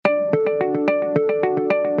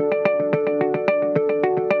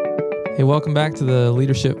Hey, welcome back to the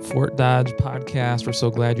Leadership Fort Dodge podcast. We're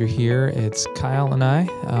so glad you're here. It's Kyle and I.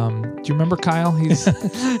 Do you remember Kyle? He's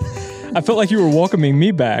I felt like you were welcoming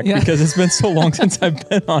me back because it's been so long since I've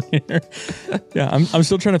been on here. Yeah, I'm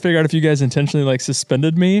still trying to figure out if you guys intentionally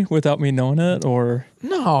suspended me without me knowing it or...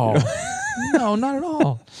 No, no, not at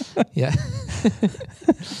all. Yeah.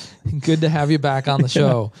 Good to have you back on the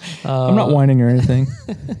show. I'm not whining or anything,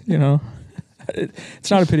 It's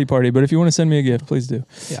not a pity party, but if you want to send me a gift, please do.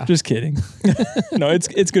 Yeah. Just kidding. No,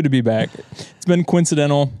 it's good to be back. It's been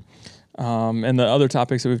coincidental. And the other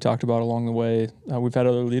topics that we've talked about along the way, we've had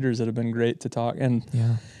other leaders that have been great to talk. And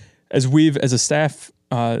as a staff,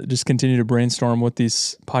 just continue to brainstorm what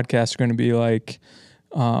these podcasts are going to be like,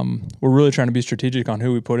 we're really trying to be strategic on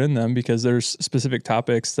who we put in them because there's specific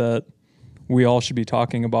topics that we all should be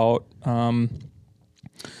talking about. I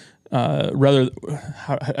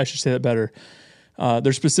should say that better.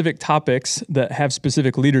 There's specific topics that have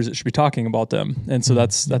specific leaders that should be talking about them. And so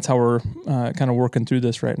that's how we're kind of working through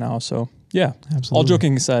this right now. So yeah, absolutely. All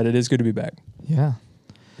joking aside, it is good to be back. Yeah.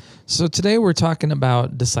 So today we're talking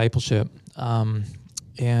about discipleship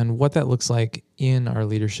and what that looks like in our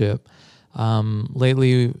leadership.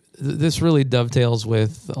 Lately, this really dovetails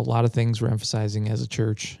with a lot of things we're emphasizing as a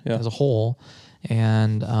church as a whole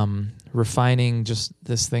and refining just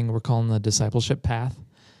this thing we're calling the discipleship path.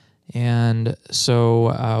 And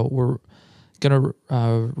so we're going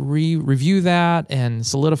to review that and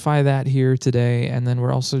solidify that here today. And then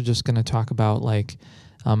we're also just going to talk about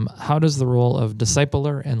how does the role of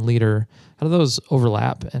discipler and leader, how do those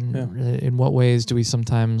overlap? And in what ways do we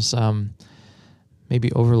sometimes maybe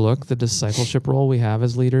overlook the discipleship role we have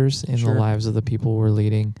as leaders in the lives of the people we're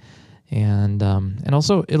leading? And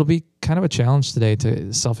also it'll be kind of a challenge today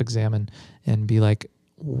to self-examine and be like,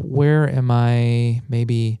 where am I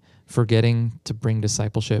maybe forgetting to bring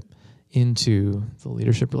discipleship into the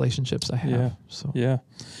leadership relationships I have? Yeah,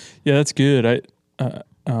 that's good.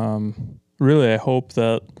 Really, I hope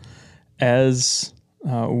that as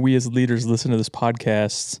we as leaders listen to this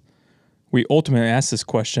podcast, we ultimately ask this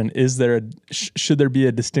question: should there be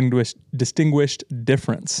a distinguished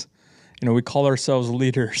difference? We call ourselves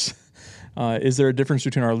leaders. Is there a difference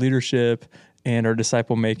between our leadership and our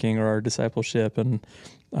disciple making or our discipleship? And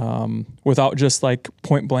without just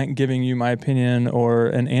point blank giving you my opinion or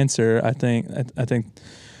an answer, I think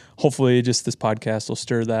hopefully just this podcast will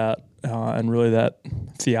stir that and really that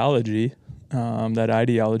theology, that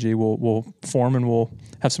ideology will form and we'll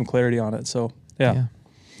have some clarity on it. So yeah.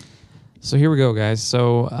 So here we go, guys.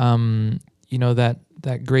 So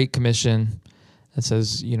that Great Commission that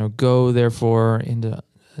says go therefore into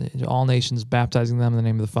all nations, baptizing them in the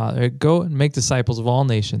name of the Father. Go and make disciples of all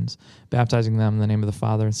nations, baptizing them in the name of the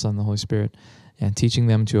Father and Son and the Holy Spirit, and teaching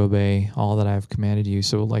them to obey all that I have commanded you.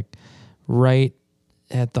 So right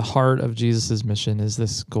at the heart of Jesus' mission is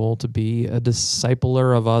this goal to be a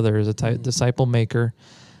discipler of others, a disciple maker.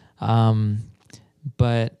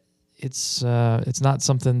 But it's not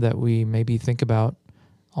something that we maybe think about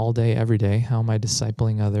all day, every day. How am I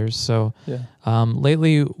discipling others? So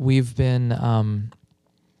lately we've been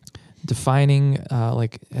defining,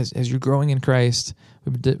 as you're growing in Christ,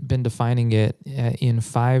 we've been defining it in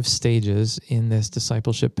 5 stages in this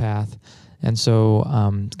discipleship path. And so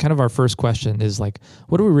kind of our first question is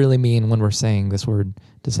what do we really mean when we're saying this word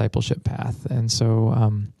discipleship path? And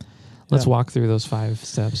so let's walk through those 5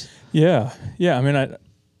 steps. Yeah. I mean,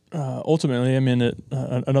 ultimately,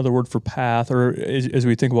 another word for path, or as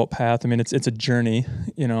we think about path, it's a journey,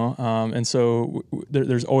 and so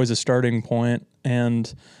there's always a starting point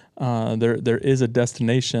and there is a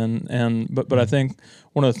destination, but I think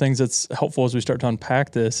one of the things that's helpful as we start to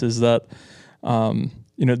unpack this is that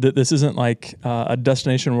this isn't a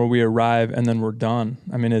destination where we arrive and then we're done.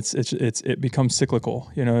 It becomes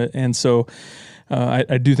cyclical, and so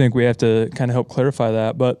I do think we have to kind of help clarify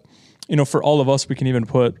that. But for all of us, we can even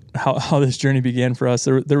put how this journey began for us.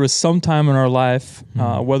 There was some time in our life,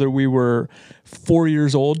 whether we were 4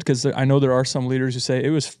 years old, because I know there are some leaders who say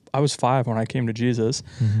I was 5 when I came to Jesus,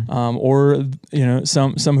 or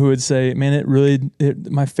some who would say, man,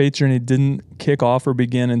 my faith journey didn't kick off or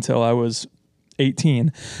begin until I was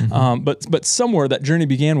 18. But somewhere that journey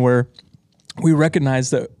began where we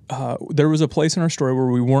recognized that there was a place in our story where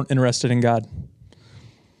we weren't interested in God.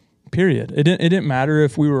 Period. It didn't matter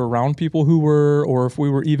if we were around people who were, or if we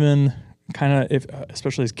were even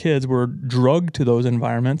especially as kids, were drugged to those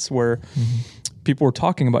environments where people were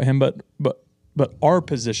talking about Him. But our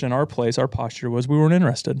position, our place, our posture was we weren't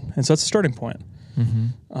interested, and so that's the starting point.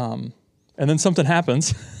 And then something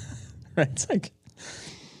happens, right? It's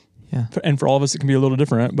and for all of us it can be a little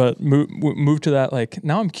different. But move to that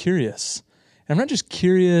now I'm curious. I'm not just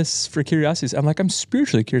curious for curiosity's. I'm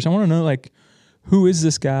spiritually curious. I want to know, like, who is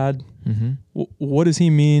this God? Mm-hmm. What does he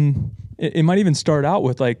mean? It might even start out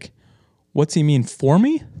with, like, what's he mean for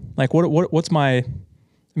me? Like, what's my, I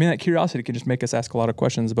mean, that curiosity can just make us ask a lot of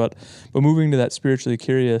questions, but moving to that spiritually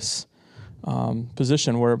curious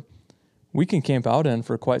position where we can camp out in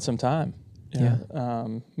for quite some time.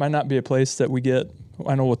 Might not be a place that we get,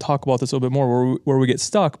 I know we'll talk about this a little bit more, where we get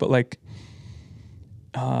stuck, but like,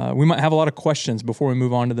 we might have a lot of questions before we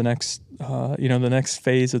move on to the next, the next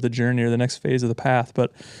phase of the journey or the next phase of the path.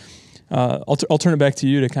 But I'll turn it back to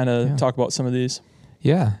you to kind of talk about some of these.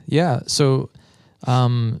 Yeah. So,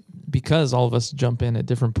 because all of us jump in at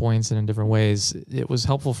different points and in different ways, it was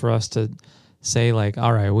helpful for us to say, like,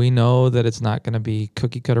 all right, we know that it's not going to be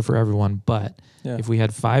cookie cutter for everyone, but if we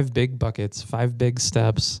had 5 big buckets, 5 big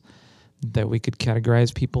steps that we could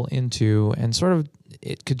categorize people into, and sort of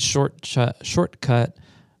it could shortcut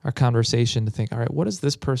our conversation to think, all right, what does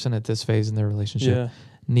this person at this phase in their relationship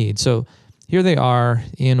need? So here they are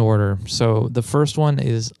in order. So the first one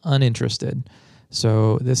is uninterested.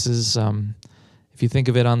 So this is, if you think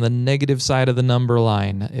of it on the negative side of the number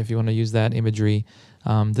line, if you want to use that imagery,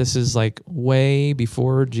 this is like way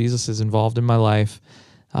before Jesus is involved in my life.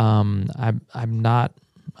 I'm not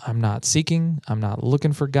seeking. I'm not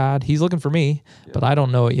looking for God. He's looking for me, but I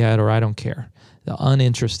don't know it yet, or I don't care. The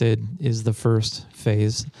uninterested is the first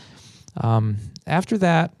phase. After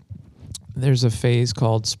that, there's a phase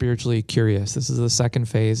called spiritually curious. This is the second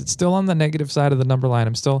phase. It's still on the negative side of the number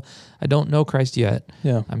line. I don't know Christ yet.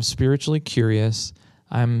 Yeah. I'm spiritually curious.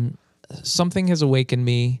 Something has awakened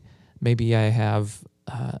me. Maybe I have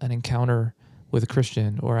an encounter with a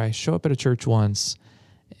Christian, or I show up at a church once,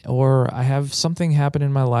 or I have something happen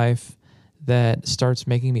in my life that starts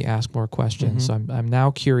making me ask more questions. Mm-hmm. So I'm now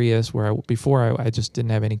curious, where before I just didn't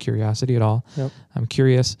have any curiosity at all. Yep. I'm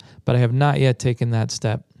curious, but I have not yet taken that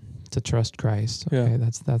step to trust Christ. Okay,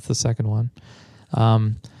 that's the second one.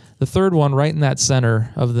 The third one, right in that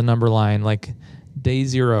center of the number line, like day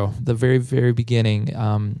 0, the very, very beginning,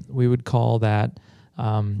 we would call that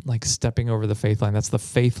like stepping over the faith line. That's the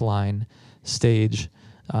faith line stage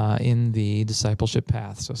in the discipleship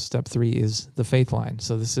path. So step 3 is the faith line.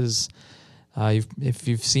 So this is, if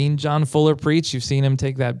you've seen John Fuller preach, you've seen him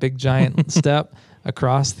take that big giant step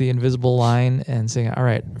across the invisible line and saying, all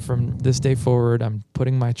right, from this day forward, I'm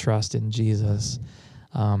putting my trust in Jesus.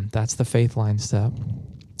 That's the faith line step.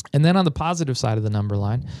 And then on the positive side of the number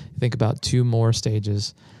line, think about 2 more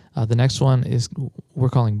stages. The next one is we're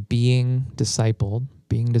calling being discipled.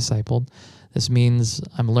 This means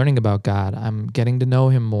I'm learning about God. I'm getting to know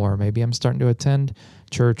him more. Maybe I'm starting to attend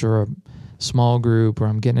church or a small group, or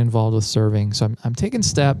I'm getting involved with serving. So I'm taking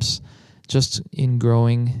steps just in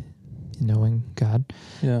growing, in knowing God.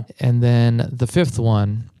 Yeah. And then the fifth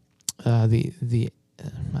one, the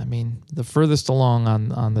furthest along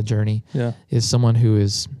on the journey is someone who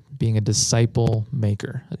is being a disciple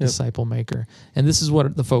maker, disciple maker. And this is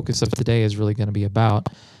what the focus of today is really going to be about.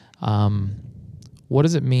 What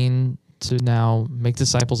does it mean to now make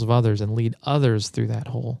disciples of others and lead others through that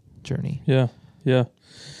whole journey? Yeah.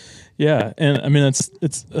 And I mean,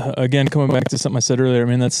 it's again, coming back to something I said earlier, I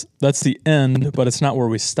mean, that's the end, but it's not where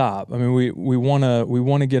we stop. I mean, we want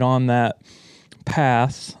to get on that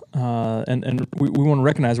path, and we want to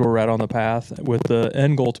recognize where we're at on the path with the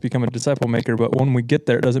end goal to become a disciple maker. But when we get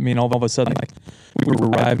there, it doesn't mean all of a sudden, like, we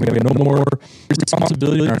arrive, we have no more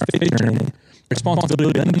responsibility in our faith journey.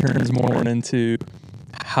 Responsibility then turns more into,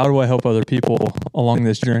 how do I help other people along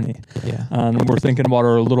this journey? Yeah. And we're thinking about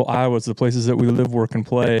our little Iowas, the places that we live, work, and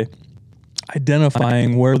play,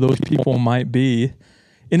 identifying where those people might be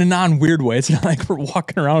in a non-weird way. It's not like we're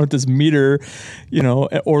walking around with this meter,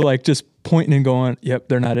 or like just pointing and going, yep,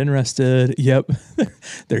 they're not interested. Yep,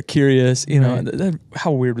 they're curious. Right.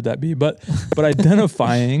 How weird would that be? But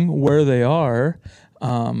identifying where they are,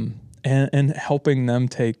 and helping them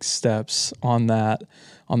take steps on that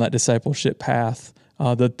discipleship path,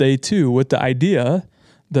 that they too, with the idea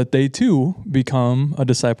that they too become a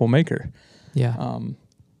disciple maker. Yeah.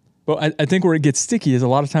 But I think where it gets sticky is a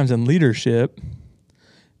lot of times in leadership,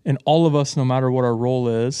 and all of us, no matter what our role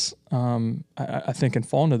is, I think can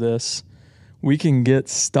fall into this. We can get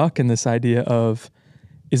stuck in this idea of,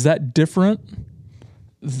 is that different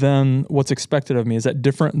than what's expected of me? Is that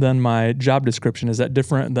different than my job description? Is that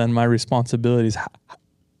different than my responsibilities?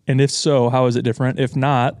 And if so, how is it different? If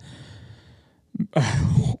not,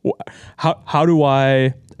 how do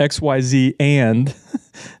I XYZ and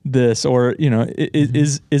this? Or,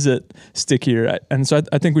 is it stickier? And so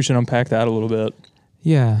I think we should unpack that a little bit.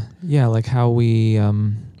 Yeah, like how we,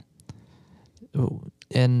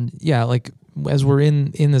 like as we're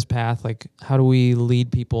in this path, like how do we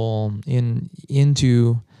lead people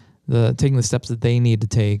into taking the steps that they need to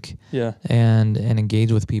take, and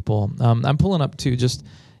engage with people. I'm pulling up to just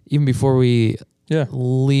even before we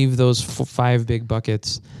leave those 5 big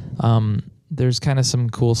buckets. There's kind of some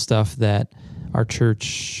cool stuff that our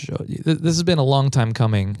church. This has been a long time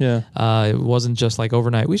coming. It wasn't just like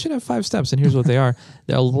overnight. We should have 5 steps, and here's what they are.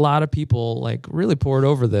 There are a lot of people like really poured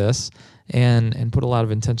over this and put a lot of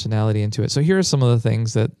intentionality into it. So here are some of the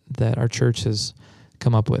things that our church has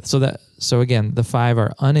come up with. So again, the 5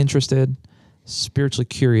 are uninterested, spiritually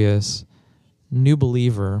curious, new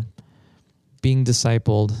believer, being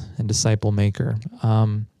discipled, and disciple maker.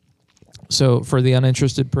 So for the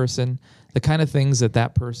uninterested person, the kind of things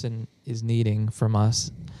that person is needing from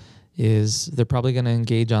us is they're probably going to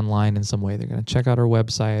engage online in some way. They're going to check out our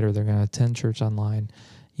website, or they're going to attend church online.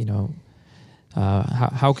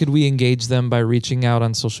 How could we engage them? By reaching out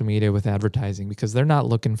on social media with advertising, because they're not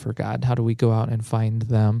looking for God. How do we go out and find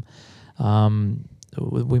them?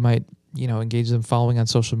 We might, engage them following on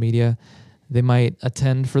social media. They might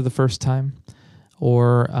attend for the first time,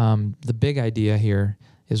 or the big idea here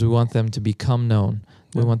is we want them to become known.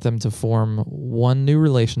 We want them to form one new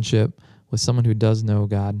relationship with someone who does know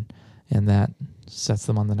God, and that sets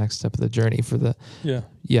them on the next step of the journey for the...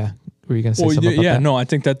 Yeah. Were you going to say something about that? No, I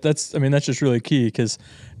think that's just really key, because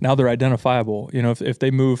now they're identifiable. If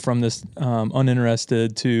they move from this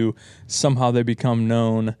uninterested to somehow they become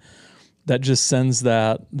known, that just sends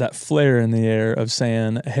that flare in the air of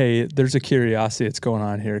saying, hey, there's a curiosity that's going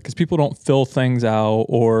on here, because people don't fill things out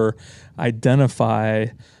or identify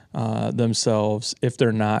themselves if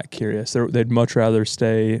they're not curious. They'd much rather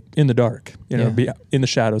stay in the dark, be in the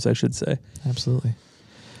shadows, I should say. Absolutely.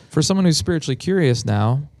 For someone who's spiritually curious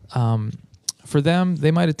now, for them,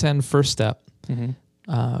 they might attend First Step,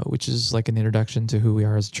 which is like an introduction to who we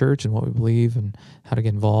are as a church and what we believe and how to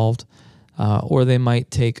get involved. Or they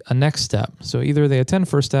might take a next step. So either they attend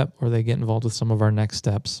First Step or they get involved with some of our next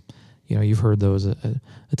steps. You've heard those: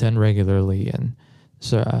 attend regularly and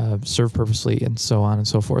serve purposely, and so on and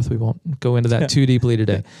so forth. We won't go into that too deeply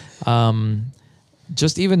today.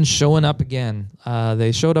 Just even showing up again.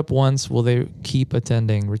 They showed up once. Will they keep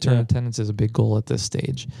attending? Return attendance is a big goal at this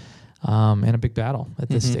stage, and a big battle at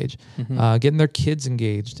this stage. Getting their kids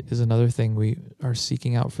engaged is another thing we are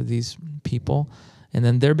seeking out for these people. And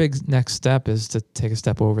then their big next step is to take a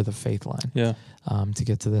step over the faith line, to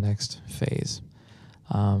get to the next phase.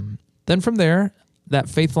 Then from there, that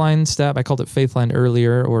faith line step, I called it faith line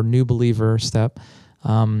earlier, or new believer step.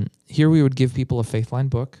 Here we would give people a faith line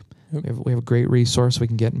book. We have a great resource we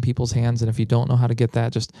can get in people's hands. And if you don't know how to get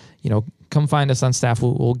that, just, come find us on staff.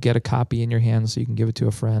 We'll get a copy in your hands so you can give it to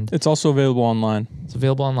a friend. It's also available online. It's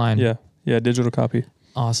available online. Yeah, digital copy.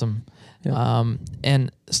 Awesome.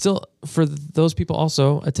 And still, for those people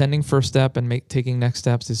also, attending First Step and taking next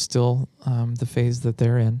steps is still the phase that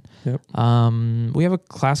they're in. We have a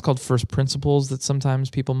class called First Principles that sometimes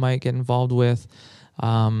people might get involved with.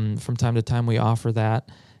 From time to time, we offer that.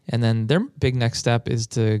 And then their big next step is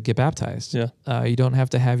to get baptized. You don't have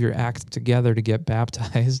to have your act together to get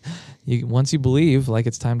baptized. Once you believe,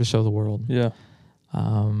 it's time to show the world.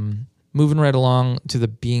 Moving right along to the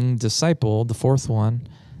being discipled, the 4th one.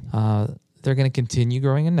 They're going to continue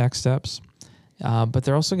growing in next steps, but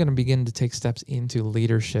they're also going to begin to take steps into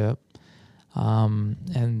leadership,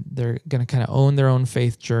 and they're going to kind of own their own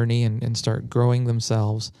faith journey and start growing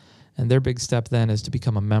themselves. And their big step then is to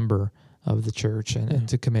become a member of the church and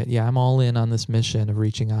to commit. I'm all in on this mission of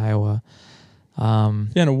reaching Iowa.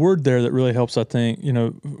 And a word there that really helps, I think,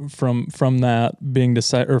 from that being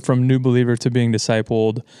or from new believer to being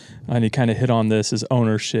discipled, and you kind of hit on this, is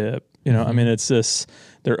ownership. It's this,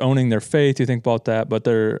 they're owning their faith. You think about that, but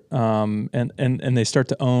they're and they start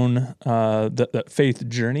to own that faith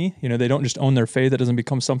journey. They don't just own their faith. It doesn't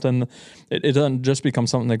become something. It doesn't just become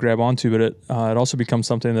something they grab onto, but it also becomes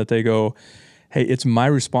something that they go, hey, it's my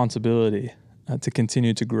responsibility to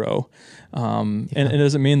continue to grow. And it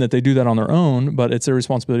doesn't mean that they do that on their own, but it's their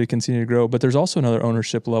responsibility to continue to grow. But there's also another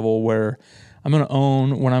ownership level where I'm going to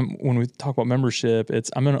own, when we talk about membership,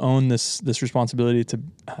 I'm going to own this responsibility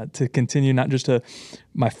to continue not just to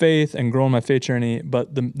my faith and grow in my faith journey,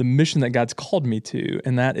 but the mission that God's called me to,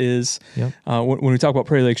 and that is when we talk about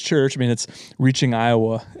Prairie Lakes Church. It's reaching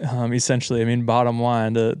Iowa, essentially. Bottom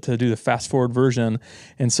line, to do the fast forward version.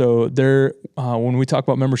 And so there, when we talk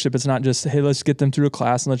about membership, it's not just, hey, let's get them through a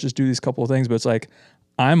class and let's just do these couple of things, but it's like,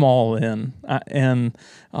 I'm all in, and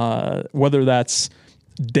whether that's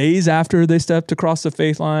days after they stepped across the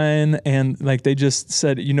faith line, and like they just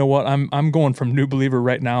said, you know what, I'm going from new believer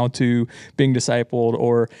right now to being discipled,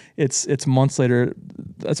 or it's months later.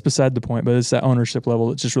 That's beside the point, but it's that ownership level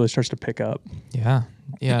that just really starts to pick up. Yeah,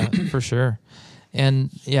 for sure.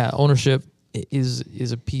 And yeah, ownership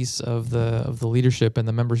is a piece of the leadership and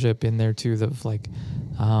the membership in there too. Of like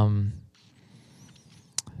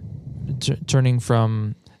turning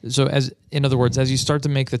from. So in other words, as you start to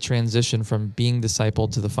make the transition from being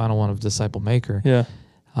discipled to the final one of disciple maker,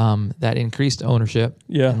 that increased ownership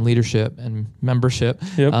and leadership and membership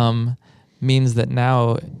means that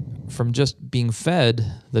now from just being fed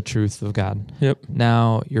the truth of God,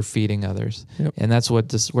 now you're feeding others. And that's where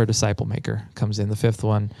disciple maker comes in, the fifth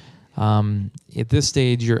one. At this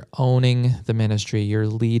stage, you're owning the ministry, you're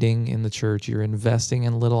leading in the church, you're investing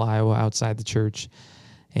in Little Iowa outside the church,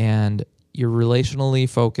 and you're relationally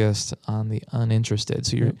focused on the uninterested.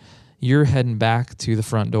 So you're heading back to the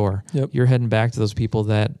front door. You're heading back to those people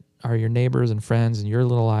that are your neighbors and friends in your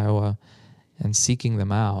Little Iowa, and seeking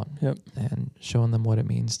them out and showing them what it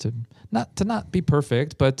means to not be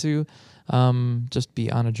perfect, but to just be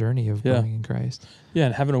on a journey of growing in Christ. Yeah,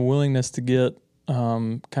 and having a willingness to get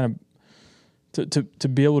kind of to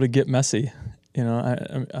be able to get messy. You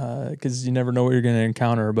know, because you never know what you're going to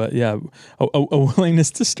encounter. But yeah, a willingness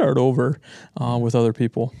to start over with other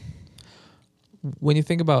people. When you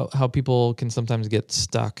think about how people can sometimes get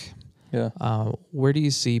stuck, where do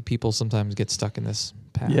you see people sometimes get stuck in this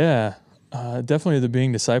path? Yeah, definitely the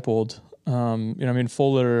being discipled. You know, I mean,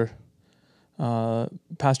 Fuller,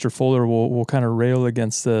 Pastor Fuller will kind of rail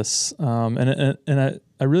against this, and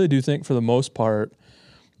I really do think for the most part,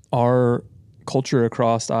 our culture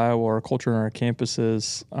across Iowa, our culture on our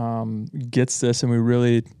campuses gets this, and we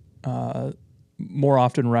really more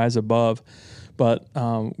often rise above. But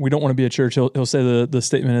we don't want to be a church. He'll say the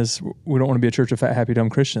statement is, we don't want to be a church of fat, happy,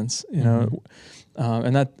 dumb Christians. You know,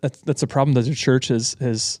 and that's a problem that the church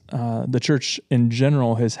the church in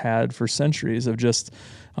general has had for centuries of just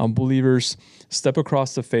believers step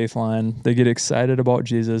across the faith line. They get excited about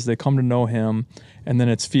Jesus. They come to know Him, and then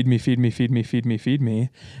it's feed me, feed me, feed me, feed me, feed me.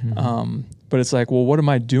 But it's like, well, what am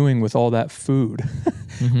I doing with all that food?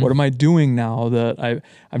 What am I doing now that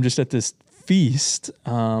I'm just at this feast?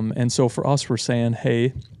 And so for us, we're saying,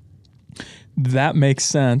 hey, that makes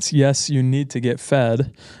sense. Yes, you need to get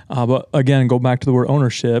fed. But again, go back to the word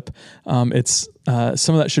ownership. It's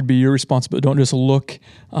some of that should be your responsibility. Don't just look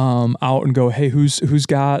out and go, hey, who's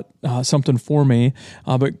got something for me?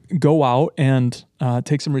 But go out and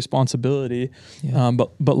take some responsibility.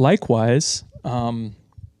 But likewise,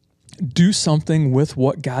 do something with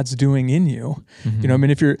what God's doing in you. You know, I mean,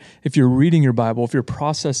 if you're reading your Bible, if you're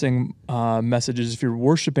processing messages, if you're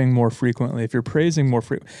worshiping more frequently, if you're praising more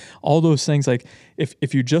frequently, all those things, like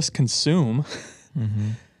if you just consume,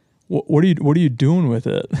 what are you doing with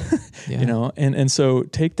it? You know, and so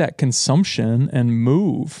take that consumption and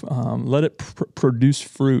move, let it produce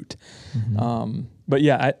fruit. But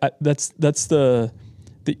yeah, that's the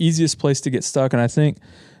easiest place to get stuck. And I think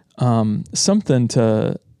something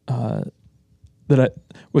that I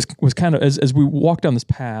was kind of, as we walk down this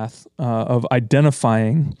path of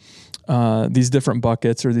identifying these different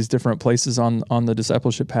buckets or these different places on the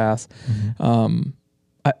discipleship path,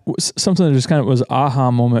 something that just kind of was an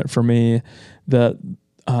aha moment for me that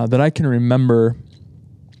I can remember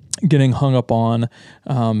getting hung up on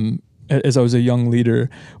as I was a young leader,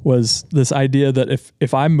 was this idea that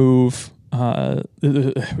if I move,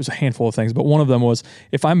 it was a handful of things, but one of them was,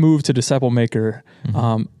 if I move to disciple maker,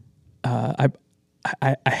 I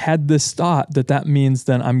had this thought that means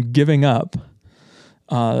then I'm giving up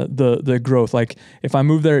the growth. Like if I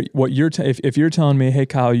move there, what if you're telling me, hey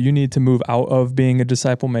Kyle, you need to move out of being a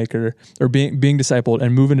disciple maker or being discipled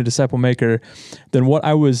and move into disciple maker, then what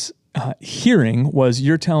I was hearing was,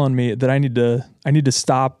 you're telling me that I need to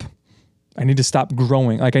stop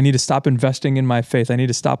growing. Like I need to stop investing in my faith. I need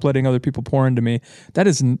to stop letting other people pour into me. That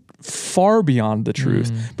is far beyond the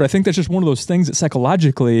truth. But I think that's just one of those things that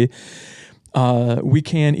psychologically we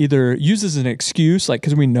can either use as an excuse, like,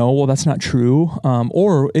 because we know, well, that's not true.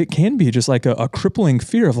 Or it can be just like a crippling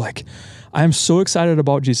fear of like, I'm so excited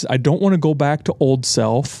about Jesus. I don't want to go back to old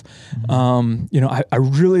self. You know, I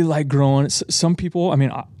really like growing. Some people, I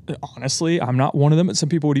mean, honestly, I'm not one of them, but some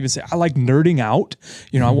people would even say, I like nerding out.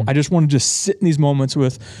 You know, I just want to just sit in these moments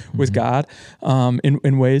with God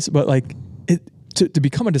in ways. But like to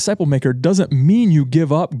become a disciple maker doesn't mean you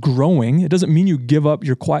give up growing. It doesn't mean you give up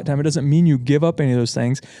your quiet time. It doesn't mean you give up any of those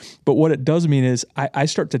things. But what it does mean is I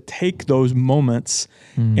start to take those moments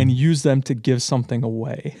and use them to give something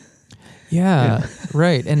away. Yeah.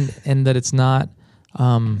 Right. And that it's not,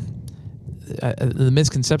 the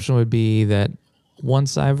misconception would be that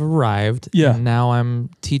once I've arrived, Yeah. and now I'm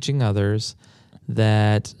teaching others,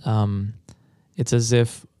 that it's as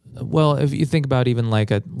if, well, if you think about even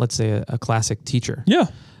like let's say a classic teacher. Yeah.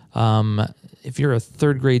 If you're a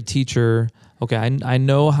third grade teacher, okay, I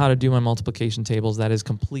know how to do my multiplication tables. That is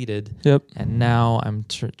completed. Yep. And now I'm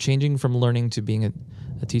changing from learning to being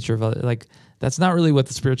a teacher of other. Like, that's not really what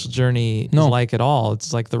the spiritual journey is like at all.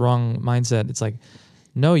 It's like the wrong mindset. It's like,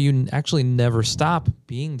 no, you actually never stop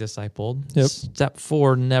being discipled. Yep. Step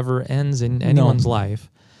 4 never ends in anyone's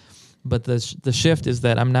life. But the shift is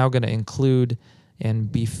that I'm now going to include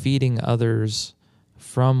and be feeding others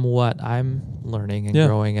from what I'm learning and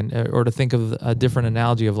growing, and or to think of a different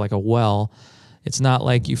analogy of like a well. It's not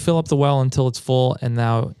like you fill up the well until it's full and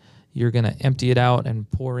now you're going to empty it out and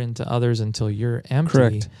pour into others until you're empty.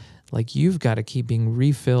 Correct. Like, you've got to keep being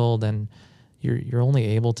refilled, and you're only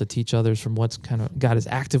able to teach others from what's kind of God is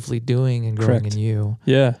actively doing and growing in you.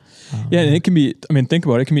 Yeah. And it can be, I mean, think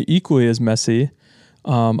about it. It can be equally as messy.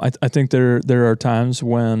 I think there are times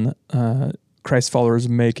when Christ followers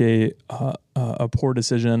make a poor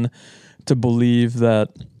decision to believe that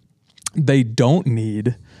they don't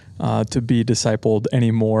need to be discipled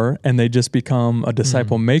anymore, and they just become a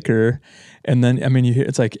disciple maker. And then, I mean, you hear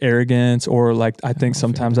it's like arrogance, or like, I think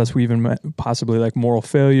sometimes that's even possibly like moral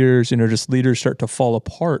failures, just leaders start to fall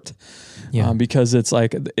apart. Because it's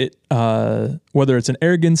like, whether it's an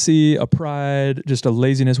arrogancy, a pride, just a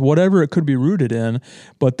laziness, whatever it could be rooted in,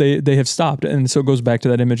 but they have stopped. And so it goes back to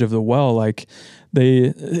that image of the well. Like, they,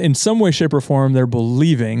 in some way, shape, or form, they're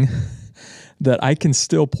believing that I can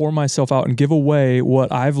still pour myself out and give away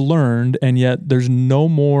what I've learned, and yet there's no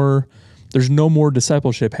more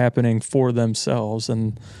discipleship happening for themselves,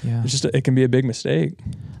 and it's just it can be a big mistake.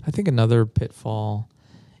 I think another pitfall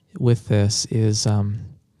with this is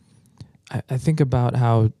I think about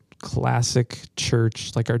how classic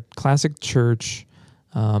church, like our classic church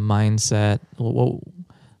mindset. Well,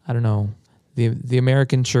 I don't know. The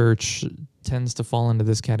American church tends to fall into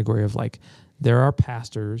this category of like, there are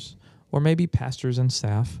pastors, or maybe pastors and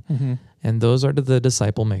staff, and those are the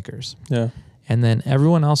disciple makers. Yeah. And then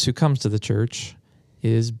everyone else who comes to the church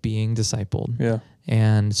is being discipled. Yeah.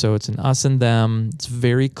 And so it's an us and them. It's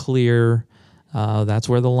very clear. That's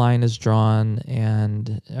where the line is drawn,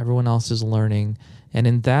 and everyone else is learning. And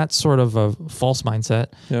in that sort of a false mindset,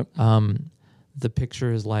 the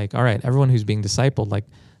picture is like, all right, everyone who's being discipled, like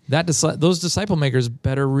those disciple makers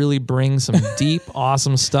better really bring some deep,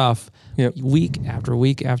 awesome stuff week after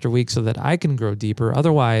week after week, so that I can grow deeper.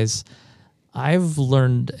 Otherwise, I've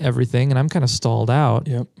learned everything and I'm kind of stalled out.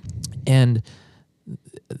 And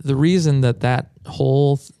the reason that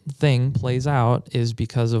whole thing plays out is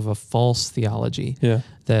because of a false theology.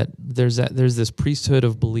 That there's this priesthood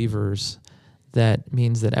of believers that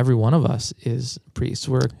means that every one of us is priests.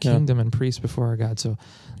 We're a kingdom and priests before our God. So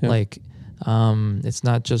it's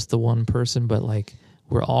not just the one person, but like,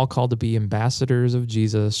 we're all called to be ambassadors of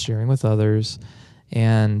Jesus, sharing with others,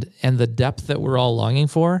 and the depth that we're all longing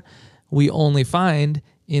for, we only find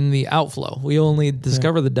in the outflow. We only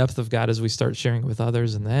discover the depth of God as we start sharing with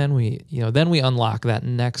others, and then we unlock that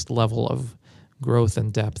next level of growth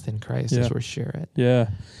and depth in Christ as we share it.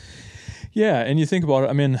 Yeah, and you think about it.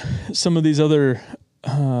 I mean, some of these other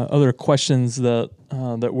questions that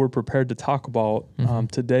we're prepared to talk about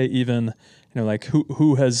today, even like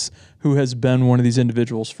who has been one of these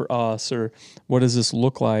individuals for us, or what does this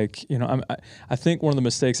look like? I think one of the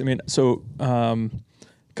mistakes. I mean, so.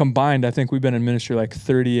 Combined, I think we've been in ministry like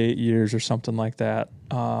 38 years or something like that.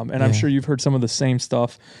 And I'm sure you've heard some of the same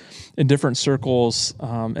stuff in different circles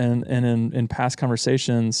and in past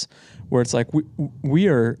conversations, where it's like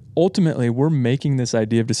we're making this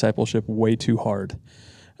idea of discipleship way too hard.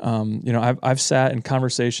 I've sat in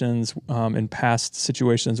conversations in past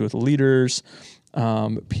situations with leaders,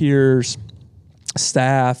 peers,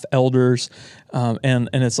 staff, elders, and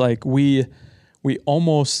it's like we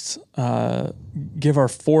almost give our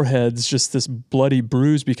foreheads just this bloody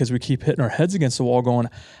bruise because we keep hitting our heads against the wall going,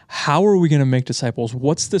 how are we going to make disciples?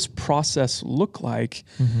 What's this process look like?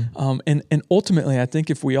 And ultimately, I think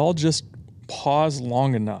if we all just pause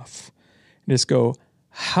long enough and just go,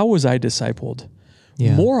 how was I discipled?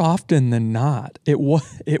 More often than not, it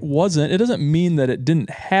wasn't. It doesn't mean that it didn't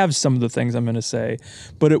have some of the things I'm going to say,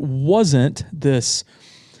 but it wasn't this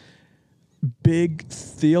big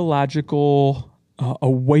theological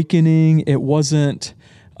awakening. It wasn't,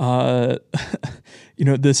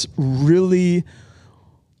 this really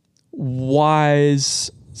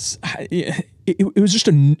wise. It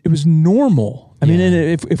was normal I mean, and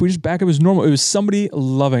if we just back up as normal, it was somebody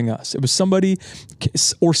loving us. It was somebody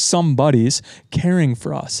or somebody's caring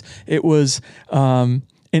for us. It was, and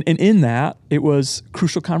in that, it was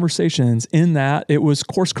crucial conversations. In that, it was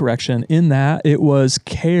course correction. In that, it was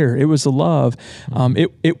care. It was love.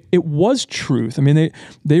 It was truth. I mean,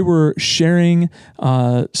 they were sharing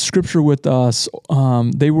scripture with us.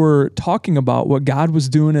 They were talking about what God was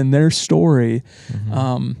doing in their story.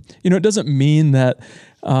 It doesn't mean that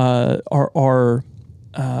our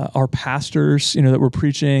pastors, that were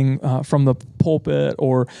preaching from the pulpit,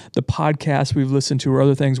 or the podcasts we've listened to, or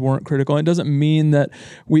other things weren't critical. It doesn't mean that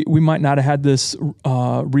we might not have had this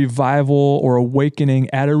revival or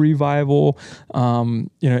awakening at a revival.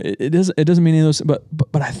 It doesn't mean any of those.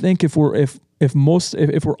 But I think if we're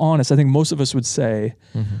honest, I think most of us would say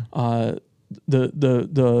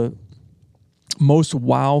the most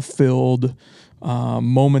wow-filled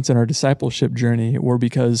moments in our discipleship journey were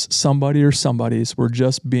because somebody or somebody's were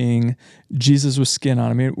just being Jesus with skin on.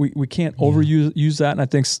 I mean, we can't overuse that, and I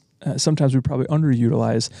think sometimes we probably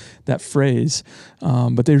underutilize that phrase.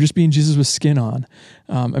 But they're just being Jesus with skin on.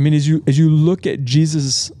 I mean, as you look at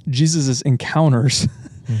Jesus's encounters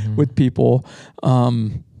with people, I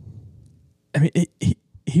mean,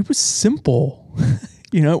 he was simple.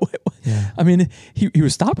 I mean, he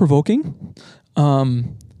was thought provoking,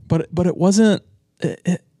 but it wasn't.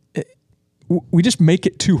 We just make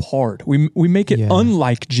it too hard. We make it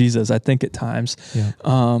unlike Jesus, I think, at times. Yeah.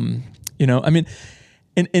 I mean,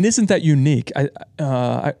 and isn't that unique?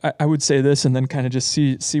 I would say this, and then kind of just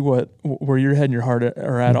see where your head and your heart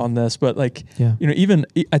are at on this. But even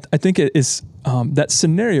I think it is that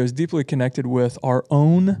scenario is deeply connected with our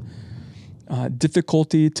own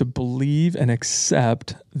difficulty to believe and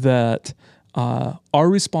accept that. Our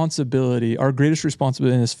greatest responsibility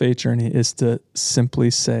in this faith journey is to simply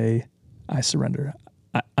say, I surrender.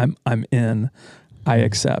 I'm in. I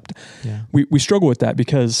accept. Yeah. We struggle with that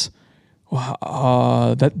because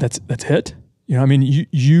that's it. I mean,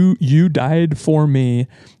 you died for me,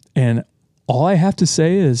 and all I have to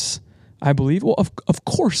say is I believe. Well, of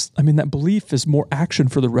course. I mean, that belief is more action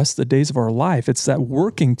for the rest of the days of our life. It's that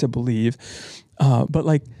working to believe, but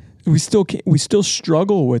we still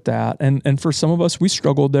struggle with that. And for some of us, we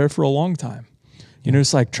struggled there for a long time.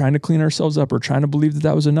 It's like trying to clean ourselves up or trying to believe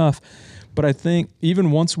that was enough. But I think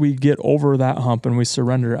even once we get over that hump and we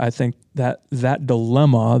surrender, I think that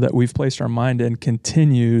dilemma that we've placed our mind in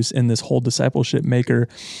continues in this whole discipleship maker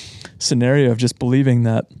scenario of just believing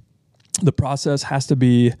that the process has to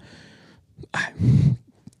be,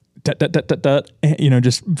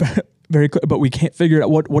 just very clear, but we can't figure out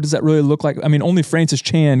what does that really look like. I mean, only Francis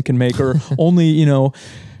Chan can make, or only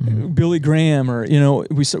Billy Graham, or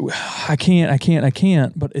we say I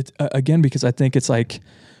can't. But it's again because I think it's like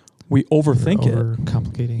we overthink it,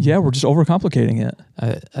 overcomplicating. Yeah, we're just overcomplicating it.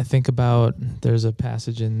 I think about there's a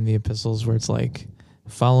passage in the epistles where it's like,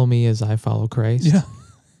 "Follow me as I follow Christ." Yeah,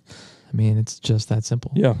 I mean it's just that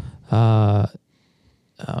simple. Yeah.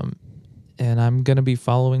 And I'm gonna be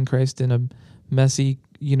following Christ in a messy,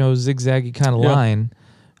 zigzaggy kind of line.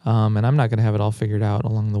 And I'm not going to have it all figured out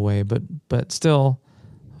along the way, but still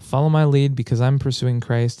follow my lead because I'm pursuing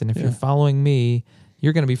Christ. And if you're following me,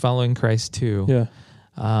 you're going to be following Christ too. Yeah.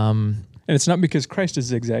 And it's not because Christ is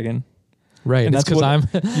zigzagging. Right. And it's because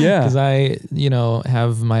because I,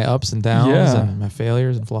 have my ups and downs and my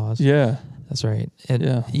failures and flaws. Yeah. That's right.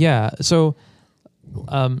 And So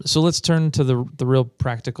let's turn to the real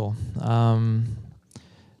practical.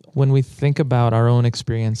 When we think about our own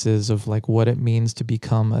experiences of like what it means to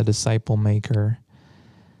become a disciple maker,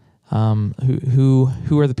 who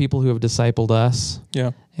are the people who have discipled us?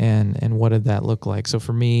 Yeah. And what did that look like? So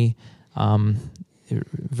for me, it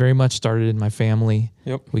very much started in my family.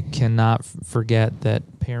 Yep. We cannot forget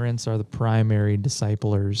that parents are the primary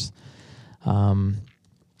disciplers.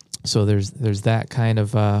 So there's that kind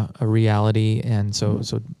of a reality, and so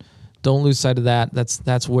don't lose sight of that.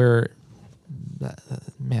 That's where.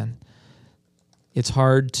 Man, it's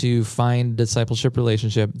hard to find a discipleship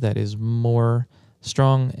relationship that is more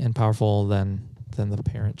strong and powerful than the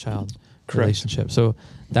parent-child relationship. So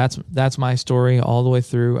that's my story all the way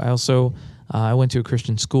through. I also I went to a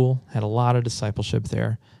Christian school, had a lot of discipleship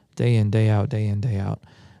there, day in, day out.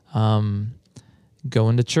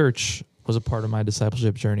 Going to church was a part of my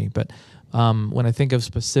discipleship journey. But when I think of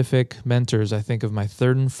specific mentors, I think of my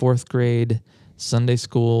 3rd and 4th grade Sunday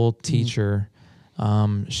school teacher.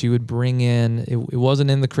 She would bring in, it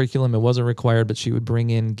wasn't in the curriculum, it wasn't required, but she would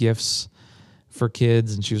bring in gifts for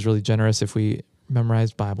kids, and she was really generous if we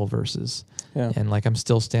memorized Bible verses. Yeah. And I'm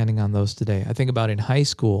still standing on those today. I think about in high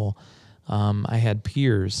school, I had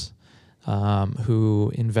peers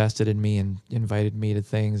who invested in me and invited me to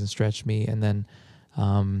things and stretched me. And then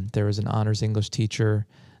there was an honors English teacher,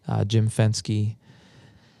 Jim Fensky,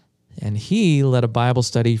 and he led a Bible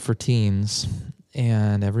study for teens.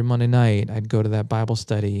 And every Monday night, I'd go to that Bible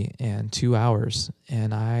study and 2 hours,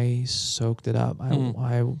 and I soaked it up.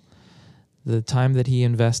 The time that he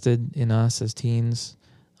invested in us as teens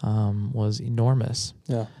was enormous.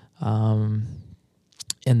 Yeah. And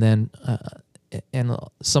then, and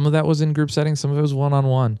some of that was in group settings, some of it was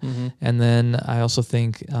one-on-one. Mm-hmm. And then I also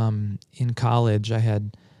think in college I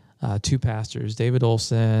had two pastors, David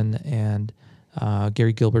Olson and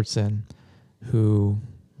Gary Gilbertson, who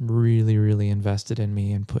really, really invested in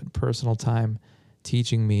me and put personal time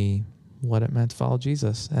teaching me what it meant to follow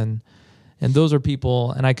Jesus. And those are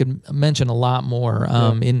people, and I could mention a lot more.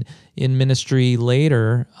 In ministry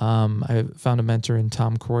later, I found a mentor in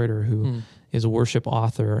Tom Kreuter, who is a worship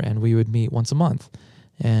author, and we would meet once a month,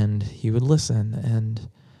 and he would listen.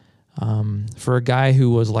 And for a guy who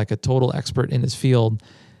was like a total expert in his field,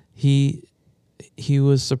 he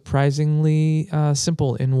was surprisingly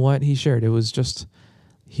simple in what he shared. It was just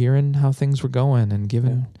hearing how things were going and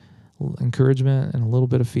giving encouragement and a little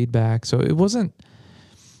bit of feedback. So it wasn't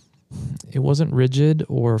rigid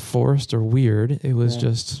or forced or weird. It was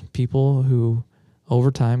just people who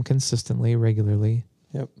over time, consistently, regularly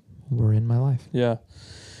were in my life. Yeah.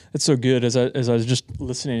 It's so good. As I was just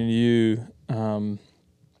listening to you,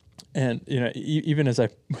 and even as I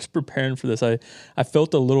was preparing for this, I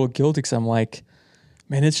felt a little guilty because I'm like,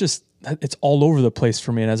 man, it's all over the place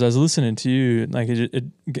for me. And as I was listening to you, like it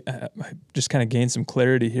just kind of gained some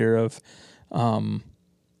clarity here of,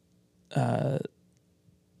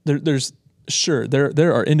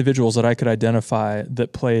 there are individuals that I could identify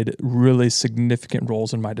that played really significant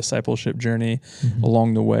roles in my discipleship journey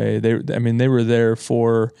along the way. They were there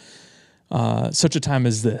for such a time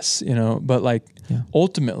as this, but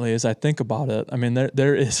ultimately, as I think about it, I mean,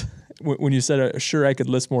 there is, when you said, sure, I could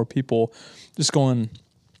list more people, just going,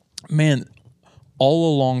 man,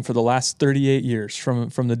 all along for the last 38 years,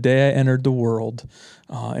 from the day I entered the world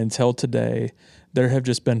until today, there have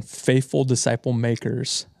just been faithful disciple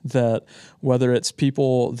makers that, whether it's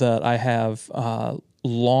people that I have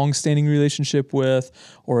long-standing relationship with,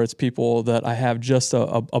 or it's people that I have just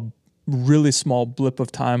a really small blip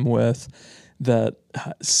of time with, that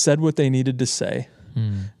said what they needed to say,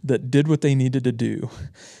 that did what they needed to do,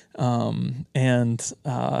 and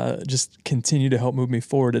just continue to help move me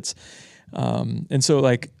forward. It's and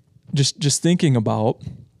so just thinking about.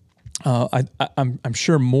 I'm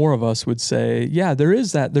sure more of us would say, yeah,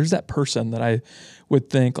 there's that person that I would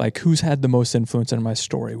think, like, who's had the most influence in my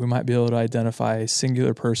story. We might be able to identify a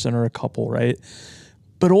singular person or a couple, right?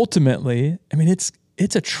 But ultimately, I mean, it's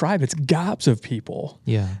a tribe. It's gobs of people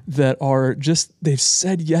that are they've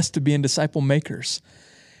said yes to being disciple makers.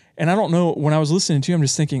 And I don't know, when I was listening to you, I'm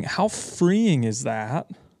just thinking, how freeing is that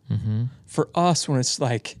for us when it's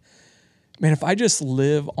like, man, if I just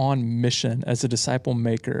live on mission as a disciple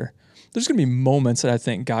maker, there's going to be moments that I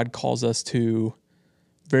think God calls us to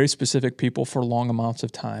very specific people for long amounts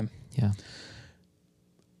of time. Yeah.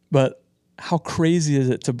 But how crazy is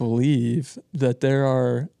it to believe that there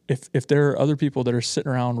are, if there are other people that are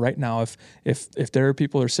sitting around right now, if there are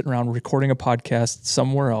people that are sitting around recording a podcast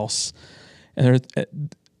somewhere else, and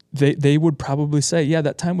they would probably say, yeah,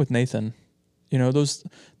 that time with Nathan,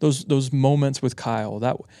 those moments with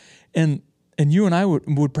Kyle, and you and I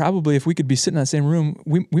would probably, if we could be sitting in that same room,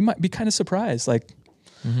 we might be kind of surprised, like,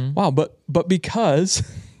 wow, but because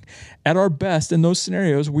at our best in those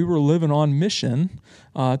scenarios, we were living on mission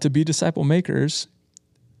to be disciple makers.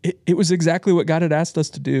 It was exactly what God had asked us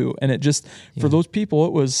to do. And it just, for those people,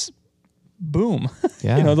 it was boom,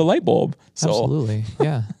 the light bulb. So, absolutely.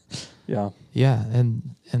 Yeah. Yeah.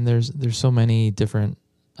 And there's so many different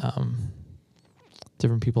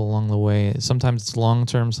people along the way. Sometimes it's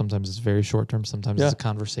long-term, sometimes it's very short-term, sometimes it's a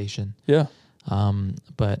conversation. Yeah.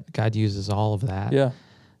 But God uses all of that. Yeah.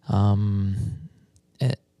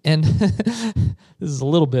 And this is a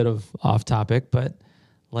little bit of off topic, but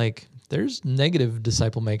like there's negative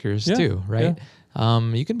disciple makers too, right? Yeah.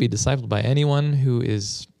 You can be discipled by anyone who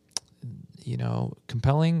is,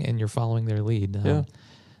 compelling and you're following their lead.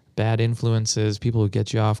 Bad influences, people who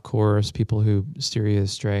get you off course, people who steer you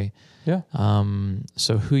astray. Yeah.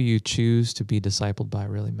 So who you choose to be discipled by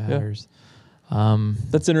really matters. Yeah.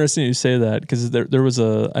 That's interesting you say that, because there was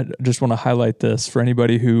I just want to highlight this for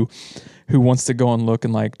anybody who wants to go and look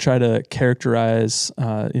and like try to characterize,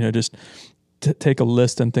 just take a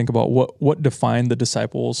list and think about what defined the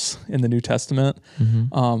disciples in the New Testament.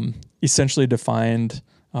 Essentially defined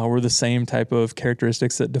were the same type of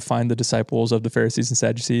characteristics that defined the disciples of the Pharisees and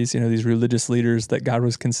Sadducees. These religious leaders that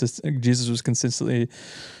Jesus was consistently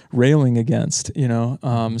railing against.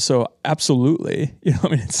 So absolutely,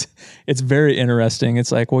 it's very interesting.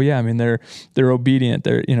 It's like, well, yeah, I mean, they're obedient,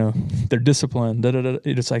 they're disciplined.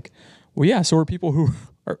 It's like, well, yeah, so are people who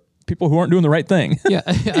aren't doing the right thing. Yeah,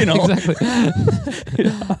 exactly.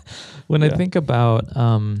 When I think about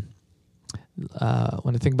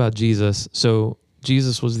Jesus, so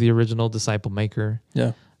Jesus was the original disciple maker.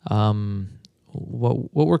 Yeah.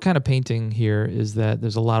 What we're kind of painting here is that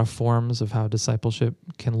there's a lot of forms of how discipleship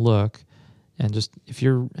can look, and just if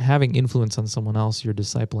you're having influence on someone else, you're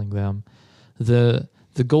discipling them. The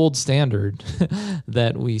gold standard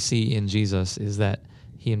that we see in Jesus is that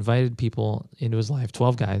he invited people into his life,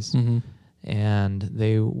 12 guys, Mm-hmm. and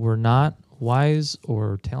they were not wise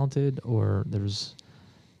or talented, or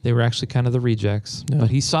they were actually kind of the rejects. Yeah.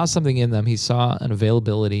 But he saw something in them. He saw an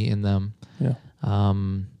availability in them. Yeah.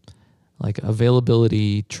 Like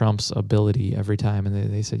availability trumps ability every time,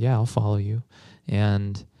 and they said, "Yeah, I'll follow you."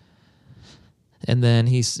 And then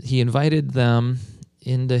he invited them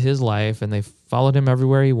into his life, and they followed him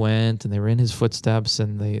everywhere he went, and they were in his footsteps,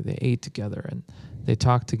 and they ate together and they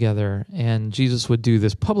talked together. And Jesus would do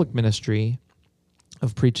this public ministry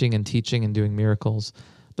of preaching and teaching and doing miracles,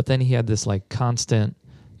 but then he had this like constant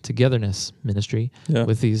togetherness ministry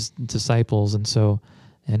with these disciples,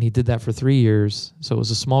 and he did that for 3 years. So it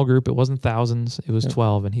was a small group. It wasn't thousands. It was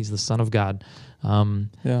 12, and he's the Son of God.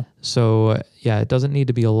 So it doesn't need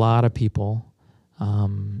to be a lot of people.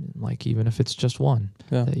 Like even if it's just one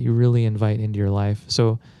that you really invite into your life.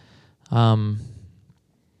 So,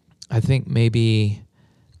 I think maybe,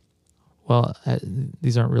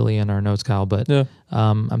 these aren't really in our notes, Kyle, but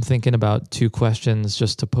I'm thinking about 2 questions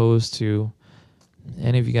just to pose to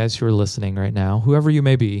any of you guys who are listening right now, whoever you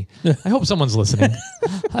may be. I hope someone's listening.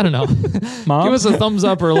 I don't know. Mom? Give us a thumbs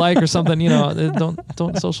up or a like or something.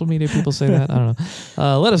 Don't social media people say that. I don't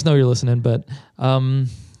know. Let us know you're listening. But I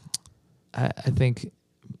think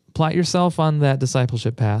plot yourself on that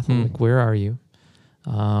discipleship path. Like, where are you?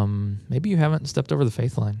 Maybe you haven't stepped over the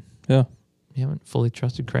faith line. Yeah. You haven't fully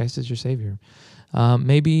trusted Christ as your Savior.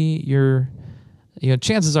 Maybe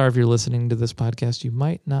chances are if you're listening to this podcast, you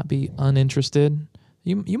might not be uninterested.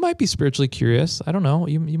 You might be spiritually curious. I don't know.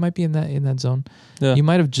 You might be in that zone. Yeah. You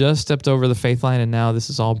might have just stepped over the faith line, and now this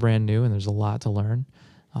is all brand new, and there's a lot to learn.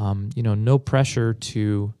 No pressure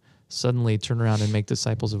to suddenly turn around and make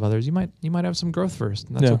disciples of others. You might have some growth first,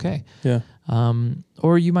 and that's okay. Yeah.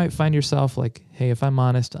 Or you might find yourself like, hey, if I'm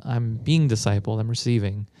honest, I'm being discipled, I'm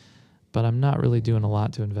receiving, but I'm not really doing a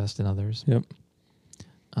lot to invest in others. Yep.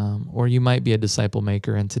 Or you might be a disciple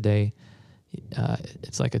maker, and today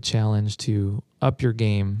it's like a challenge to up your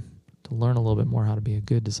game, to learn a little bit more how to be a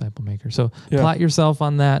good disciple maker. So plot yourself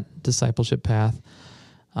on that discipleship path.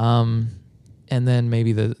 And then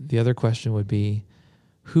maybe the other question would be,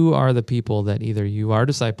 who are the people that either you are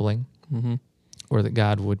discipling or that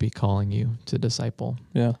God would be calling you to disciple?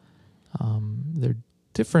 Yeah. They're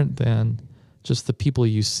different than just the people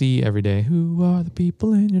you see every day. Who are the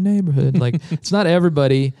people in your neighborhood? Like, it's not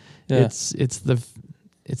everybody. Yeah. It's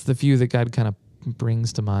the few that God kind of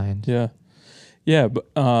brings to mind. Yeah. Yeah.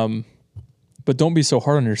 But don't be so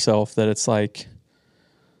hard on yourself that it's like,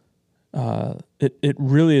 it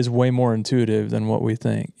really is way more intuitive than what we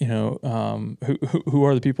think. Who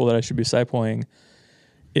are the people that I should be discipling?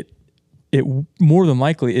 It more than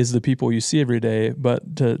likely is the people you see every day.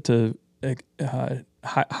 But to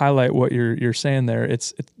highlight what you're saying there,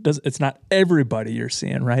 it's not everybody you're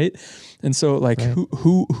seeing, right? And so like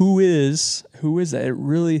who is that? It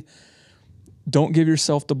really, don't give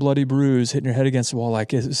yourself the bloody bruise hitting your head against the wall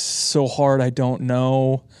like it's so hard. I don't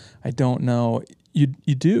know. You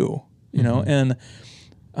do. And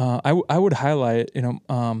I would highlight,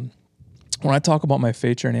 when I talk about my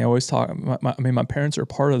faith journey, I always talk. My parents are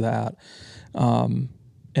part of that, and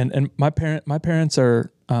my parents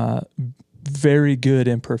are very good,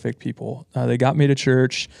 imperfect people. They got me to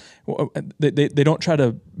church. They don't try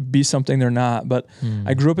to be something they're not. But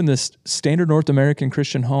I grew up in this standard North American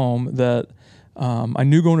Christian home that I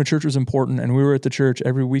knew going to church was important, and we were at the church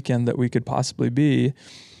every weekend that we could possibly be.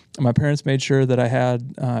 My parents made sure that I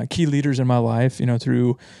had key leaders in my life,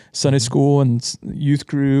 through Sunday school and youth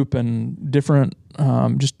group and different,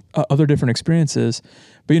 just other different experiences.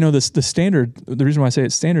 But the standard. The reason why I say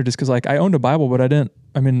it's standard is because like I owned a Bible, but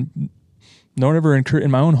no one ever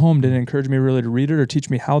in my own home didn't encourage me really to read it or teach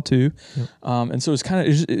me how to. Yep. And so it's kind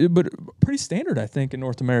of, but pretty standard, I think, in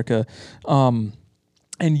North America. And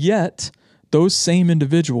yet those same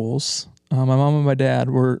individuals, my mom and my dad,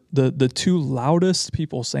 were the 2 loudest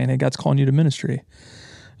people saying, "Hey, God's calling you to ministry."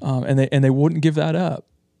 and they wouldn't give that up.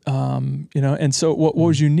 And so what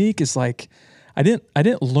was unique is like, I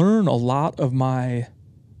didn't learn a lot of my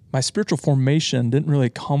spiritual formation didn't really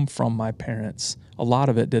come from my parents. A lot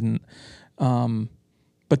of it didn't.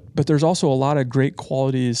 But there's also a lot of great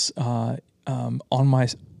qualities along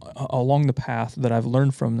the path that I've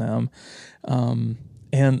learned from them, and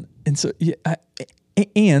so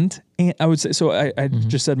and I would say so. I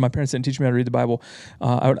just said my parents didn't teach me how to read the Bible.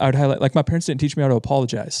 I would highlight, like, my parents didn't teach me how to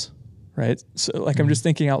apologize, right? So like I'm just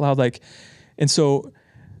thinking out loud, like, and so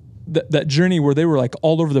that journey where they were like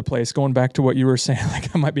all over the place, going back to what you were saying,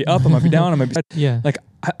 like I might be up, I might be down, I might be like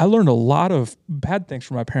I learned a lot of bad things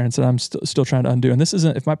from my parents that I'm still trying to undo. And this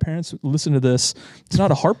isn't, if my parents listen to this, it's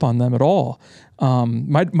not a harp on them at all.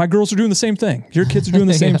 My girls are doing the same thing. Your kids are doing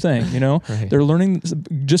the same thing, Right. They're learning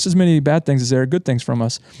just as many bad things as there are good things from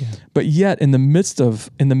us. Yeah. But yet in the midst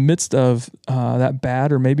of that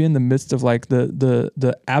bad, or maybe in the midst of like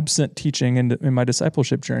the absent teaching in my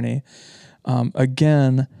discipleship journey,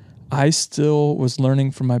 again, I still was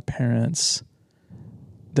learning from my parents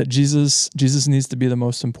that Jesus needs to be the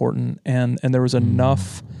most important, and there was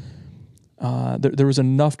enough there was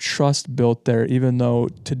enough trust built there, even though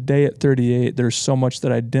today at 38 there's so much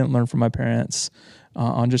that I didn't learn from my parents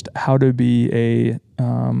on just how to be a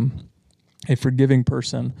forgiving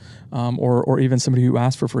person, or even somebody who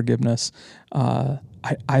asks for forgiveness. I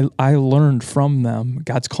learned from them.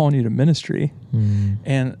 God's calling you to ministry.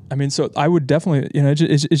 And I mean, so I would definitely,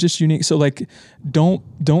 it's just unique. So like, don't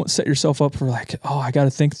set yourself up for like, oh, I got to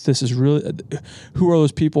think this is really, who are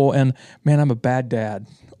those people? And man, I'm a bad dad,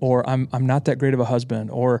 or I'm not that great of a husband,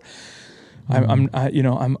 or I'm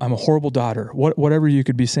a horrible daughter. Whatever you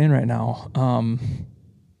could be saying right now.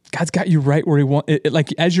 God's got you right where he wants it. Like,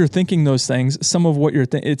 as you're thinking those things, some of what you're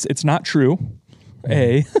thinking, it's not true.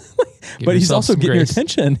 But he's also getting your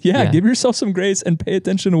attention. Yeah, give yourself some grace and pay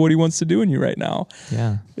attention to what he wants to do in you right now.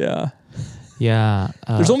 Yeah.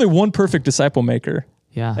 There's only one perfect disciple maker.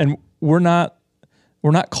 Yeah. And we're not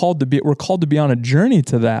called to be. We're called to be on a journey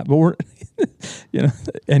to that. But we're,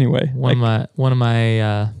 anyway. One of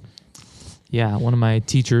my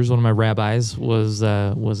teachers, one of my rabbis was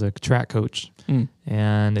a track coach,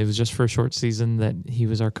 and it was just for a short season that he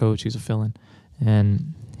was our coach. He was a fill-in,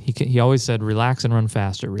 and he always said, relax and run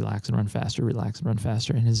faster, relax and run faster, relax and run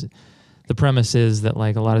faster. And the premise is that,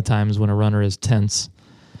 like, a lot of times when a runner is tense,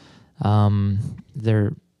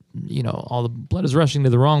 they're, all the blood is rushing to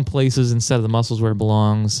the wrong places instead of the muscles where it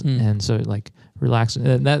belongs. And so, like, relax.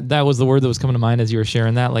 And that was the word that was coming to mind as you were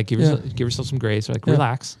sharing that. Like, give yourself some grace. Like,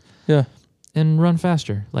 relax. Yeah. And run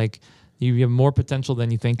faster. Like, you have more potential than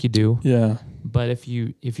you think you do. Yeah. But if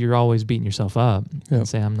you're always beating yourself up and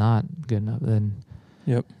say, I'm not good enough, then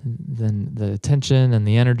the attention and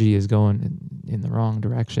the energy is going in the wrong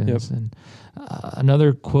directions. And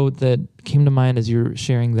another quote that came to mind as you were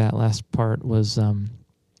sharing that last part was,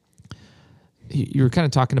 you were kind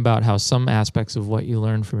of talking about how some aspects of what you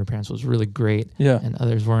learned from your parents was really great, and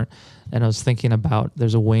others weren't. And I was thinking about,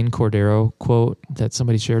 there's a Wayne Cordero quote that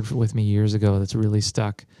somebody shared with me years ago that's really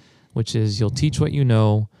stuck, which is, you'll teach what you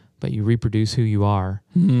know, but you reproduce who you are.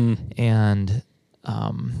 And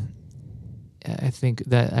I think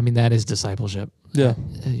that is discipleship.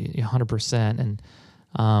 100%. And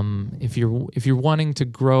if you're wanting to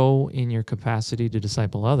grow in your capacity to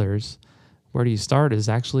disciple others, where do you start is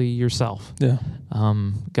actually yourself.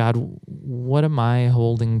 God, what am I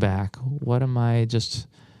holding back? What am I'm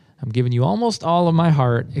giving you almost all of my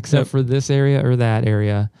heart except for this area or that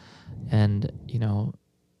area. And,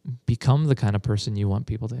 become the kind of person you want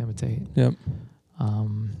people to imitate.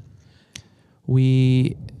 When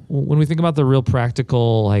we think about the real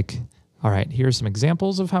practical, like, all right, here's some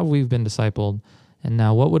examples of how we've been discipled. And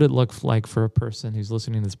now what would it look like for a person who's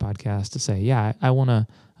listening to this podcast to say, yeah, I want to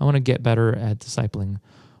get better at discipling.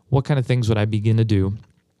 What kind of things would I begin to do?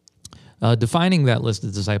 Defining that list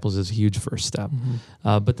of disciples is a huge first step.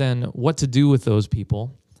 But then what to do with those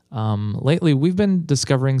people? Lately, we've been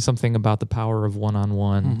discovering something about the power of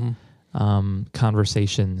one-on-one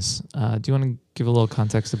conversations. Do you want to give a little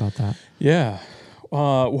context about that? Yeah.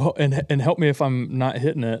 Well, and help me if I'm not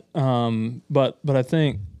hitting it. But I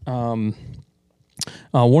think one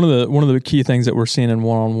of the key things that we're seeing in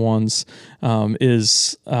one-on-ones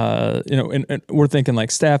is and we're thinking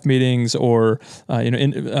like staff meetings or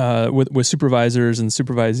with supervisors and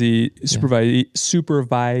supervisees.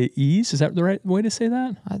 Is that the right way to say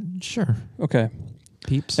that? Sure. Okay.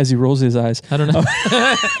 Peeps. As he rolls his eyes. I don't know.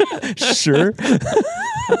 Sure.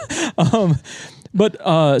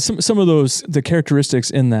 But some of the characteristics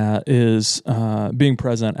in that is being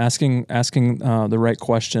present, asking the right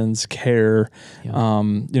questions, care. Yeah.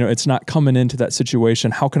 It's not coming into that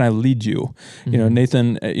situation. How can I lead you? Mm-hmm.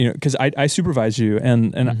 Nathan. Because I supervise you,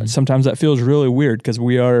 and Mm-hmm. sometimes that feels really weird because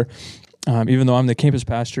we are. Even though I'm the campus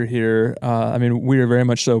pastor here, we are very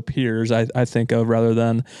much so peers. I think of rather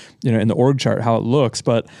than in the org chart how it looks,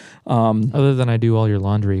 but other than I do all your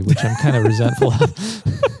laundry, which I'm kind of resentful of.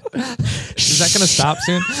 Is that going to stop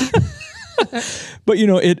soon? But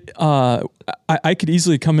I could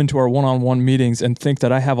easily come into our one-on-one meetings and think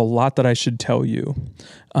that I have a lot that I should tell you,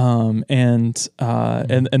 and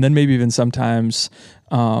then maybe even sometimes.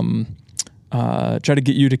 Try to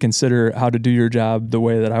get you to consider how to do your job the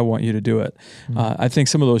way that I want you to do it. I think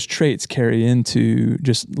some of those traits carry into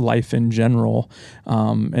just life in general,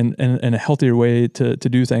 and a healthier way to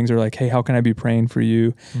do things are like, hey, how can I be praying for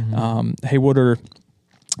you? Hey,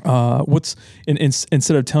 what's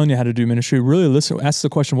instead of telling you how to do ministry, really listen, ask the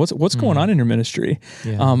question, what's going on in your ministry?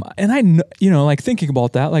 Yeah. And I know, like thinking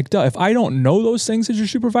about that, like, duh, if I don't know those things as your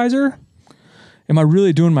supervisor, am I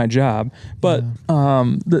really doing my job? But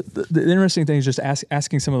the interesting thing is just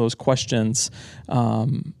asking some of those questions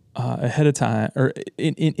ahead of time, or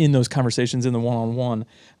in those conversations in the one-on-one.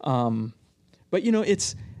 But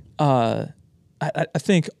it's I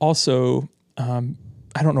think also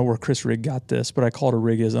I don't know where Chris Rigg got this, but I call it a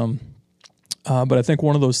Riggism. But I think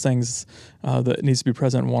one of those things that needs to be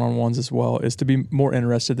present in one-on-ones as well is to be more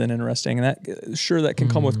interested than interesting, and that can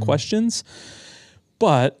come with questions,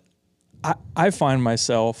 but I find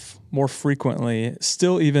myself more frequently,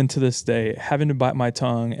 still even to this day, having to bite my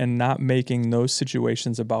tongue and not making those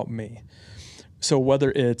situations about me. So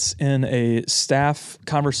whether it's in a staff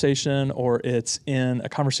conversation or it's in a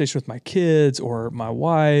conversation with my kids or my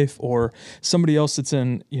wife or somebody else that's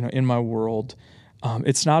in my world,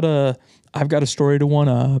 it's not I've got a story to one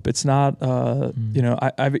up. It's not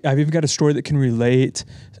I've even got a story that can relate.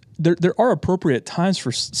 There are appropriate times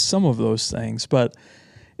for some of those things, but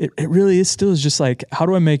it really is still just like, how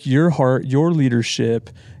do I make your heart, your leadership,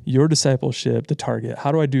 your discipleship the target?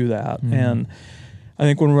 How do I do that? And I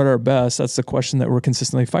think when we're at our best, that's the question that we're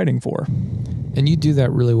consistently fighting for. And you do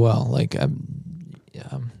that really well. Like, I'm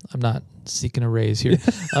not seeking a raise here.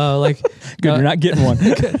 Good, you're not getting one.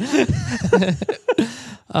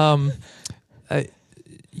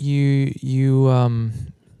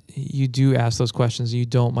 You do ask those questions. You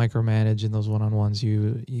don't micromanage in those one-on-ones.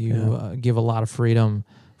 You give a lot of freedom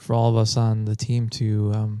for all of us on the team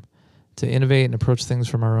to innovate and approach things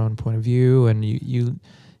from our own point of view, and you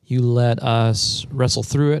let us wrestle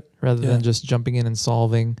through it rather than just jumping in and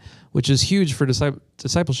solving, which is huge for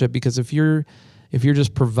discipleship, because if you're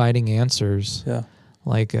just providing answers,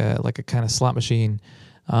 like a kind of slot machine,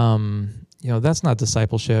 that's not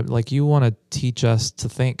discipleship. Like, you want to teach us to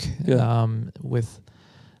think with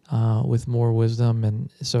more wisdom, and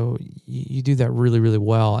so you do that really, really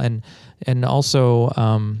well. And also,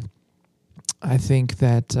 I think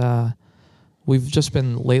that we've just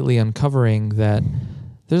been lately uncovering that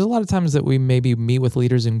there's a lot of times that we maybe meet with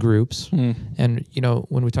leaders in groups, and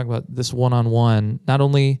when we talk about this one-on-one, not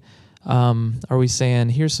only are we saying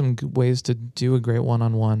here's some good ways to do a great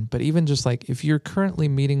one-on-one, but even just like if you're currently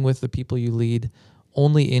meeting with the people you lead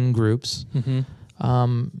only in groups,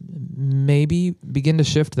 maybe begin to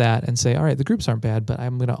shift that and say, all right, the groups aren't bad, but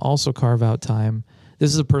I'm going to also carve out time.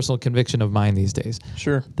 This is a personal conviction of mine these days.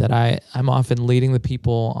 Sure. That I'm often leading the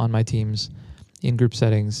people on my teams in group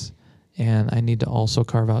settings, and I need to also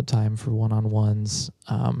carve out time for one-on-ones,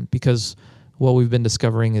 because what we've been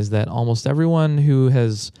discovering is that almost everyone who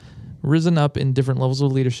has risen up in different levels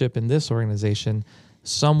of leadership in this organization,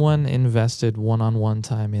 someone invested one-on-one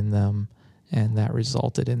time in them, and that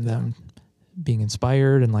resulted in them being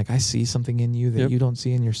inspired and like, I see something in you that you don't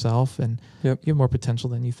see in yourself, and you have more potential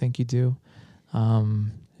than you think you do.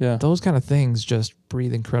 Those kind of things just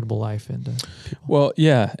breathe incredible life into people. Well,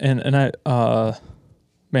 and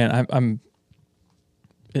I'm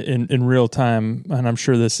in real time, and I'm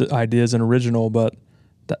sure this idea isn't original, but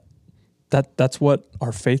that's what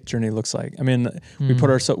our faith journey looks like. I mean, we put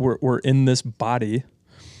ourselves, we're in this body.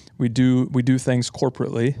 We do things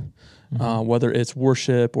corporately, whether it's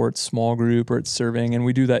worship or it's small group or it's serving, and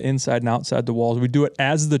we do that inside and outside the walls. We do it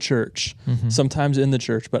as the church, sometimes in the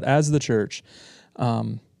church, but as the church.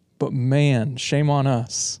 But man, shame on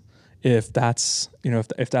us if that's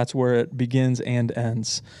if that's where it begins and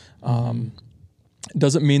ends.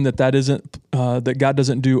 Doesn't mean that isn't that God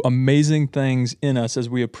doesn't do amazing things in us as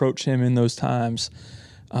we approach Him in those times.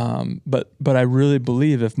 But I really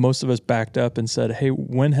believe if most of us backed up and said, "Hey,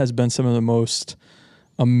 when has been some of the most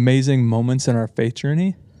amazing moments in our faith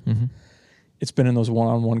journey?" it's been in those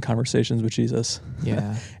one-on-one conversations with Jesus.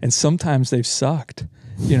 Yeah. And sometimes they've sucked.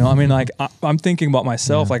 You know, I mean, like I'm thinking about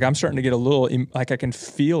myself, Yeah. like I'm starting to get a little, like I can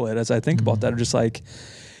feel it as I think about that. Just like,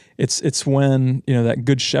 it's when, you know, that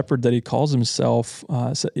good shepherd that he calls himself,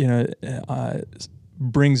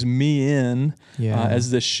 brings me in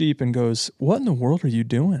as this sheep and goes, what in the world are you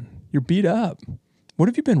doing? You're beat up. What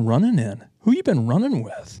have you been running in? Who you been running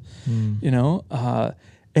with? You know,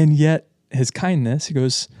 and yet his kindness, he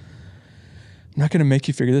goes, I'm not going to make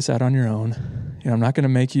you figure this out on your own. You know, I'm not going to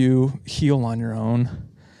make you heal on your own.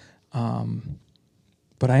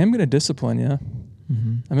 But I am going to discipline you.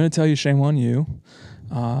 I'm going to tell you shame on you.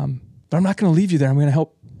 But I'm not going to leave you there. I'm going to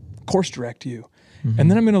help course direct you. And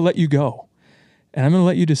then I'm going to let you go. And I'm going to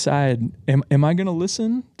let you decide, am I going to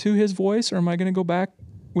listen to his voice, or am I going to go back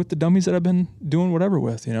with the dummies that I've been doing whatever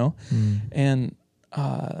with, you know? And,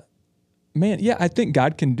 man, yeah, I think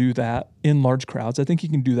God can do that in large crowds. I think he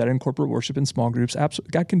can do that in corporate worship, in small groups.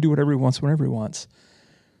 Absolutely. God can do whatever he wants, whenever he wants.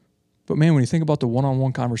 But man, when you think about the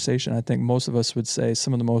one-on-one conversation, I think most of us would say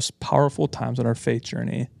some of the most powerful times in our faith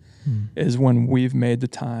journey is when we've made the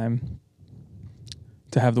time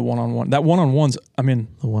to have the one-on-one. That one-on-one's, I mean,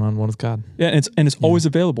 The one-on-one with God. yeah, and it's always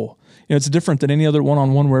available. You know, it's different than any other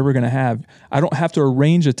one-on-one we're ever going to have. I don't have to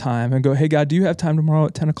arrange a time and go, hey, God, do you have time tomorrow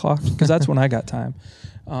at 10 o'clock? Because that's when I got time.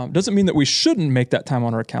 Doesn't mean that we shouldn't make that time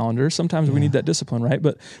on our calendar. Sometimes we need that discipline, right?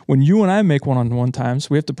 But when you and I make one-on-one times,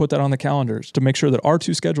 we have to put that on the calendars to make sure that our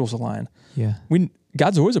two schedules align. Yeah.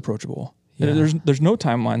 God's always approachable. Yeah. There's no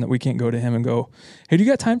timeline that we can't go to him and go, hey, do you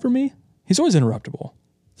got time for me? He's always interruptible.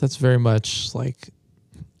 That's very much like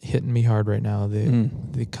hitting me hard right now.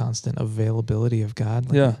 The constant availability of God.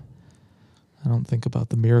 Like, Yeah. I don't think about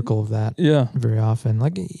the miracle of that Yeah. very often.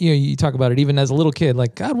 Like, you know, you talk about it even as a little kid,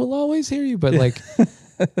 like God will always hear you, but like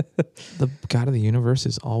the God of the universe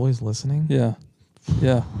is always listening. Yeah.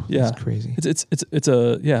 Yeah. Yeah. It's crazy. It's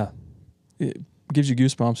it gives you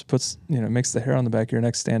goosebumps. It puts, you know, makes the hair on the back of your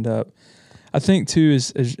neck stand up. I think too,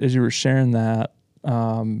 as you were sharing that,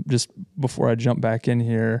 just before I jump back in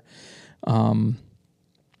here, you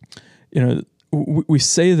know, we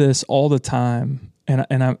say this all the time, and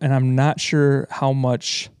I'm not sure how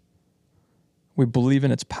much we believe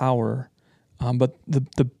in its power. But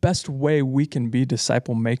the best way we can be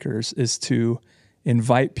disciple makers is to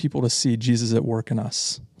invite people to see Jesus at work in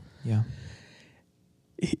us. Yeah.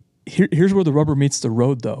 Here's where the rubber meets the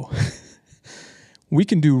road, though. We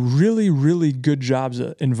can do really, really good jobs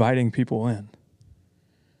at inviting people in.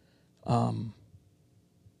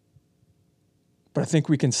 But I think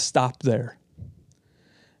we can stop there.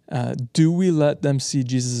 Do we let them see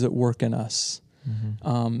Jesus at work in us?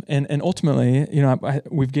 And ultimately, you know,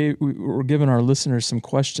 we're giving our listeners some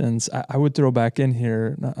questions. I would throw back in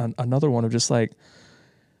here another one of just like,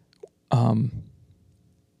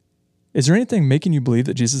 is there anything making you believe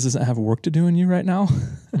that Jesus doesn't have work to do in you right now?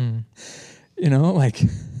 You know, like,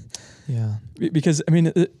 Yeah. because I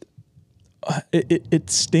mean, it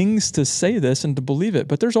stings to say this and to believe it,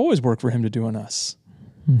 but there's always work for him to do in us,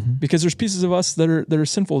 because there's pieces of us that are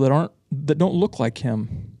sinful, that don't look like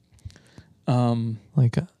him.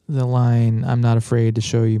 Like the line, I'm not afraid to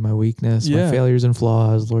show you my weakness, my failures and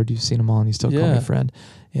flaws. Lord, you've seen them all and you still call me friend.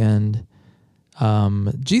 And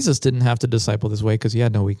Jesus didn't have to disciple this way because he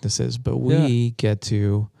had no weaknesses, but we get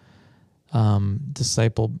to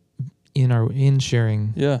disciple in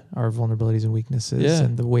sharing our vulnerabilities and weaknesses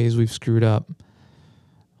and the ways we've screwed up,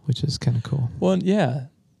 which is kind of cool. Well, yeah.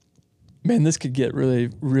 Man, this could get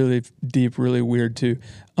really, really deep, really weird too.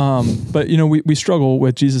 But, you know, we struggle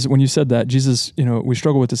with Jesus. When you said that, Jesus, you know, we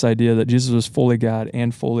struggle with this idea that Jesus was fully God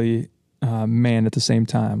and fully man at the same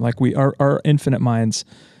time. Like our infinite minds,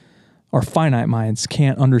 our finite minds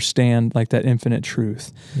can't understand like that infinite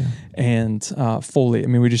truth and fully. I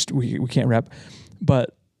mean, we can't wrap.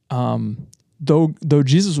 But though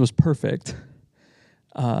Jesus was perfect,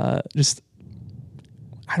 I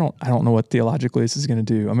don't know what theologically this is going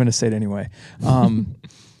to do. I'm going to say it anyway. You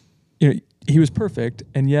know, he was perfect,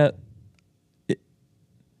 and yet,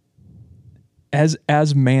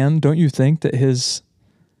 as man, don't you think that his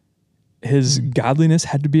godliness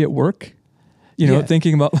had to be at work? You know,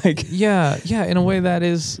 thinking about like in a way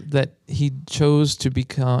that he chose to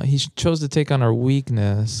take on our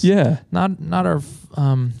weakness. Yeah, not our.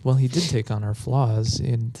 Well, he did take on our flaws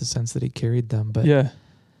in the sense that he carried them, but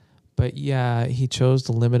But he chose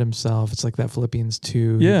to limit himself. It's like that Philippians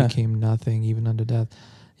 2. He became nothing, even unto death.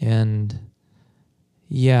 And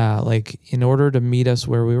like in order to meet us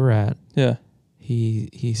where we were at,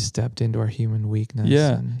 he stepped into our human weakness.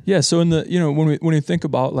 So in the, you know, when we think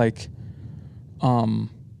about like,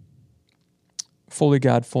 fully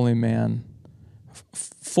God, fully man,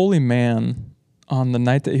 fully man on the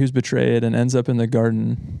night that he was betrayed and ends up in the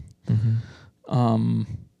garden,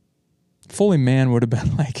 fully man would have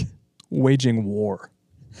been like waging war,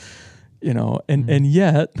 and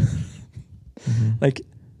yet like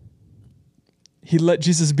he let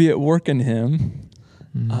Jesus be at work in him,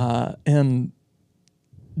 and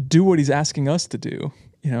do what he's asking us to do,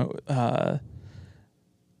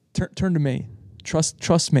 turn to me,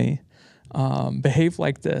 trust me, behave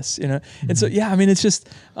like this, and so, I mean, it's just,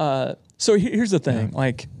 so here's the thing,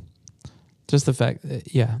 like just the fact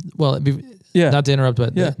that, well, not to interrupt,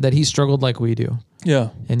 but that he struggled like we do. Yeah.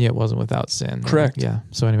 And yet wasn't without sin. Correct.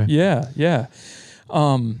 So anyway. Yeah.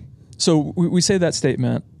 So we say that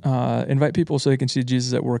statement, invite people so they can see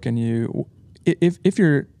Jesus at work in you. If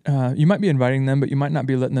you're, you might be inviting them, but you might not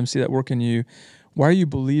be letting them see that work in you. Why are you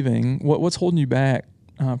believing? What's holding you back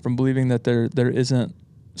from believing that there isn't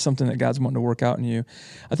something that God's wanting to work out in you?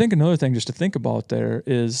 I think another thing just to think about there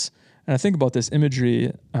is, and I think about this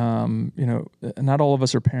imagery, not all of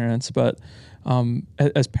us are parents, but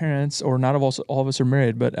as parents, or not all of us are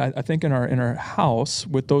married, but I think in our house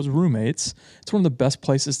with those roommates, it's one of the best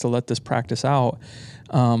places to let this practice out.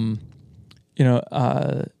 And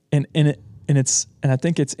I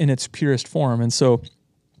think it's in its purest form. And so,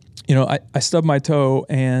 I stub my toe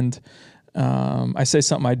and I say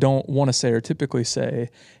something I don't want to say or typically say,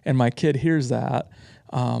 and my kid hears that.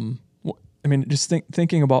 I mean, just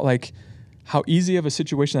thinking about like how easy of a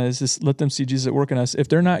situation that is, just let them see Jesus at work in us. If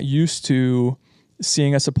they're not used to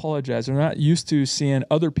seeing us apologize, they're not used to seeing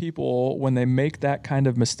other people when they make that kind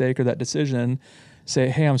of mistake or that decision, say,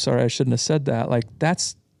 "Hey, I'm sorry, I shouldn't have said that." Like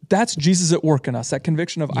that's Jesus at work in us. That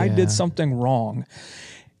conviction of I did something wrong.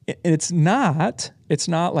 It's not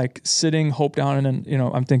like sitting Hope down and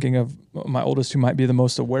I'm thinking of my oldest who might be the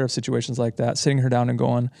most aware of situations like that, sitting her down and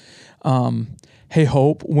going, "Hey,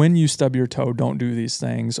 Hope, when you stub your toe, don't do these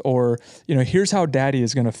things." Or, here's how Daddy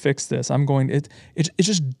is going to fix this. It's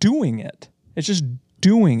just doing it. It's just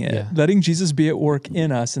doing it, letting Jesus be at work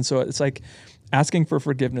in us. And so it's like asking for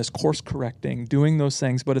forgiveness, course correcting, doing those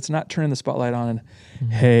things, but it's not turning the spotlight on and,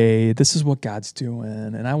 hey, this is what God's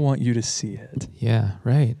doing, and I want you to see it. Yeah,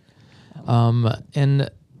 right. And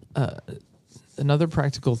another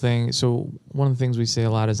practical thing, so one of the things we say a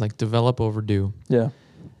lot is like develop over do. Yeah.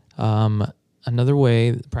 Another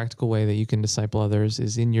practical way that you can disciple others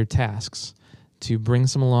is in your tasks, to bring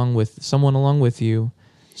someone along with you,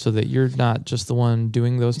 so that you're not just the one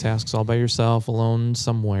doing those tasks all by yourself, alone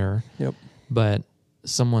somewhere. Yep. But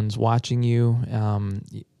someone's watching you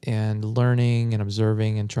and learning and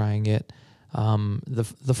observing and trying it.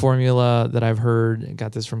 The formula that I've heard,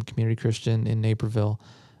 got this from Community Christian in Naperville.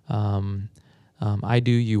 I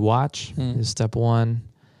do, you watch is step 1.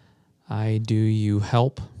 I do, you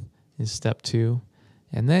help is step 2.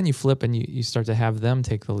 And then you flip and you start to have them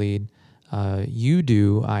take the lead. You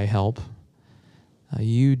do, I help.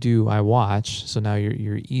 You do, I watch. So now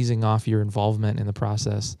you're easing off your involvement in the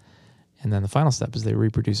process. And then the final step is they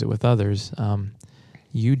reproduce it with others.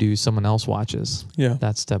 You do, someone else watches. Yeah.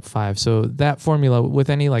 That's step 5. So that formula with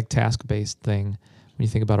any like task-based thing, when you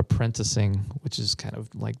think about apprenticing, which is kind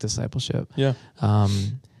of like discipleship. Yeah.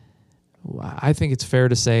 I think it's fair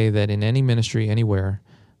to say that in any ministry, anywhere,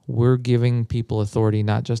 we're giving people authority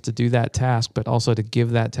not just to do that task, but also to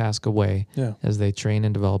give that task away as they train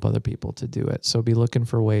and develop other people to do it. So be looking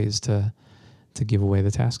for ways to give away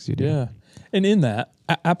the tasks you do. Yeah. And in that,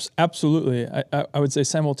 absolutely, I would say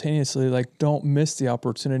simultaneously, like, don't miss the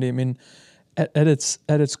opportunity. I mean, at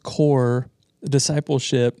its core,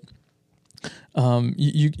 discipleship,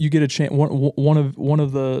 you get a chance. One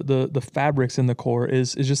of the fabrics in the core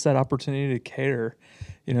is just that opportunity to care.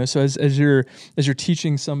 So as you're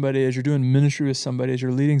teaching somebody, as you're doing ministry with somebody, as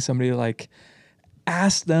you're leading somebody, like,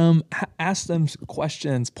 ask them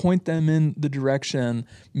questions, point them in the direction,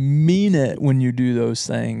 mean it when you do those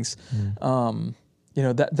things.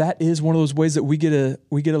 That is one of those ways that we get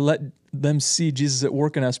to let them see Jesus at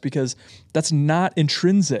work in us, because that's not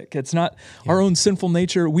intrinsic. It's not our own sinful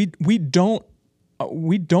nature. We don't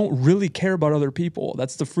really care about other people.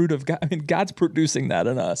 That's the fruit of God. I mean, God's producing that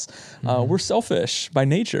in us. We're selfish by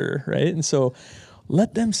nature, right? And so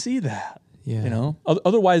let them see that. Yeah.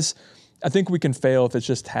 Otherwise, I think we can fail if it's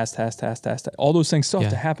just task. All those things still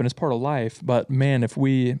have to happen. It's part of life. But man, if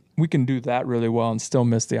we can do that really well and still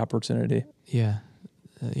miss the opportunity. Yeah.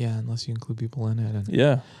 Unless you include people in it.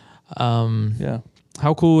 And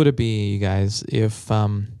How cool would it be, you guys, if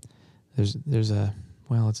there's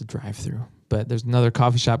it's a drive-through, but there's another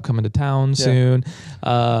coffee shop coming to town soon.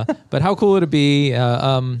 But how cool would it be?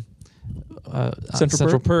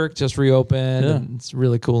 Central Perk just reopened. And it's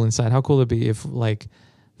really cool inside. How cool would it be if like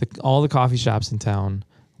all the coffee shops in town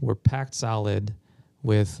were packed solid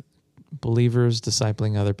with believers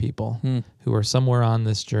discipling other people who are somewhere on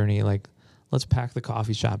this journey. Like, let's pack the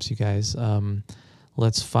coffee shops, you guys.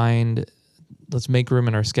 Let's make room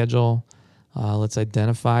in our schedule. Let's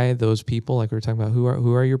identify those people, like we were talking about.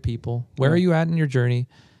 Who are your people? Where are you at in your journey?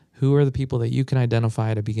 Who are the people that you can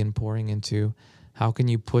identify to begin pouring into? How can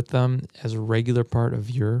you put them as a regular part of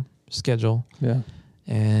your schedule? Yeah.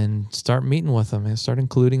 And start meeting with them and start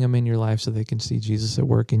including them in your life so they can see Jesus at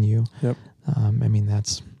work in you. Yep.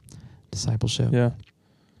 That's discipleship. Yeah.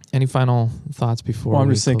 Any final thoughts before? Well, I'm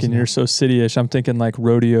just thinking you're so city-ish. I'm thinking like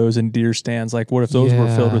rodeos and deer stands. Like, what if those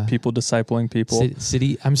were filled with people discipling people?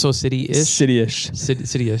 City. I'm so city-ish. City-ish.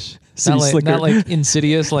 City-ish. City Not like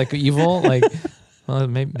insidious, like evil. Like, well,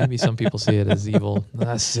 maybe some people see it as evil.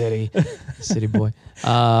 City boy.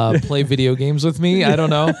 Play video games with me. I don't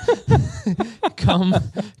know. Come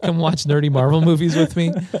watch nerdy Marvel movies with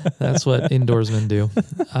me. That's what indoorsmen do.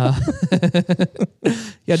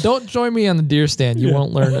 Yeah, don't join me on the deer stand. You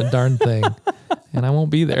won't learn a darn thing, and I won't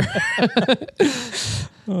be there.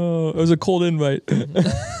 Oh, it was a cold invite.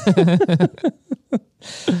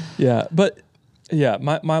 Yeah, but yeah,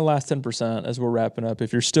 my last 10% as we're wrapping up.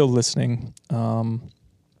 If you're still listening,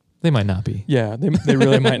 they might not be. Yeah, they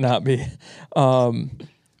really might not be.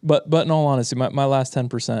 But in all honesty, my last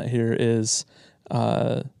 10% here is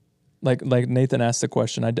like Nathan asked the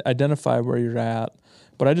question. Identify where you're at.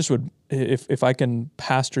 But I just would, if I can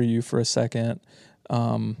pastor you for a second,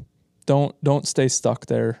 don't stay stuck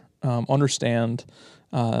there. Understand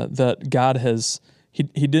that God has. He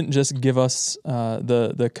didn't just give us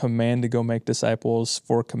the command to go make disciples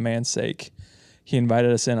for command's sake. He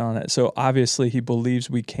invited us in on it. So obviously he believes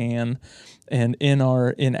we can. And in our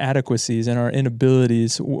inadequacies, in our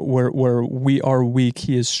inabilities, where we are weak,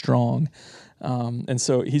 he is strong. And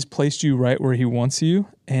so he's placed you right where he wants you.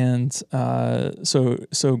 And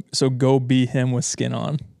so go be him with skin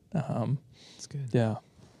on. That's good. Yeah.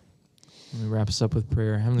 Let me wrap us up with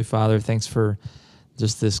prayer. Heavenly Father, thanks for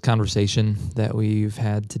just this conversation that we've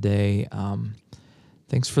had today.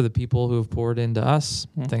 Thanks for the people who have poured into us.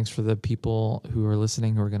 Thanks for the people who are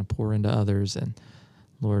listening who are going to pour into others. And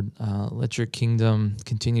Lord, let your kingdom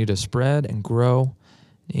continue to spread and grow,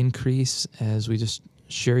 and increase as we just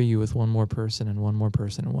share you with one more person and one more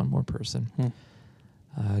person and one more person.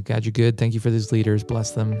 God, you're good. Thank you for these leaders.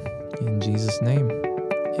 Bless them in Jesus' name.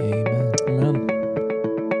 Amen. Amen.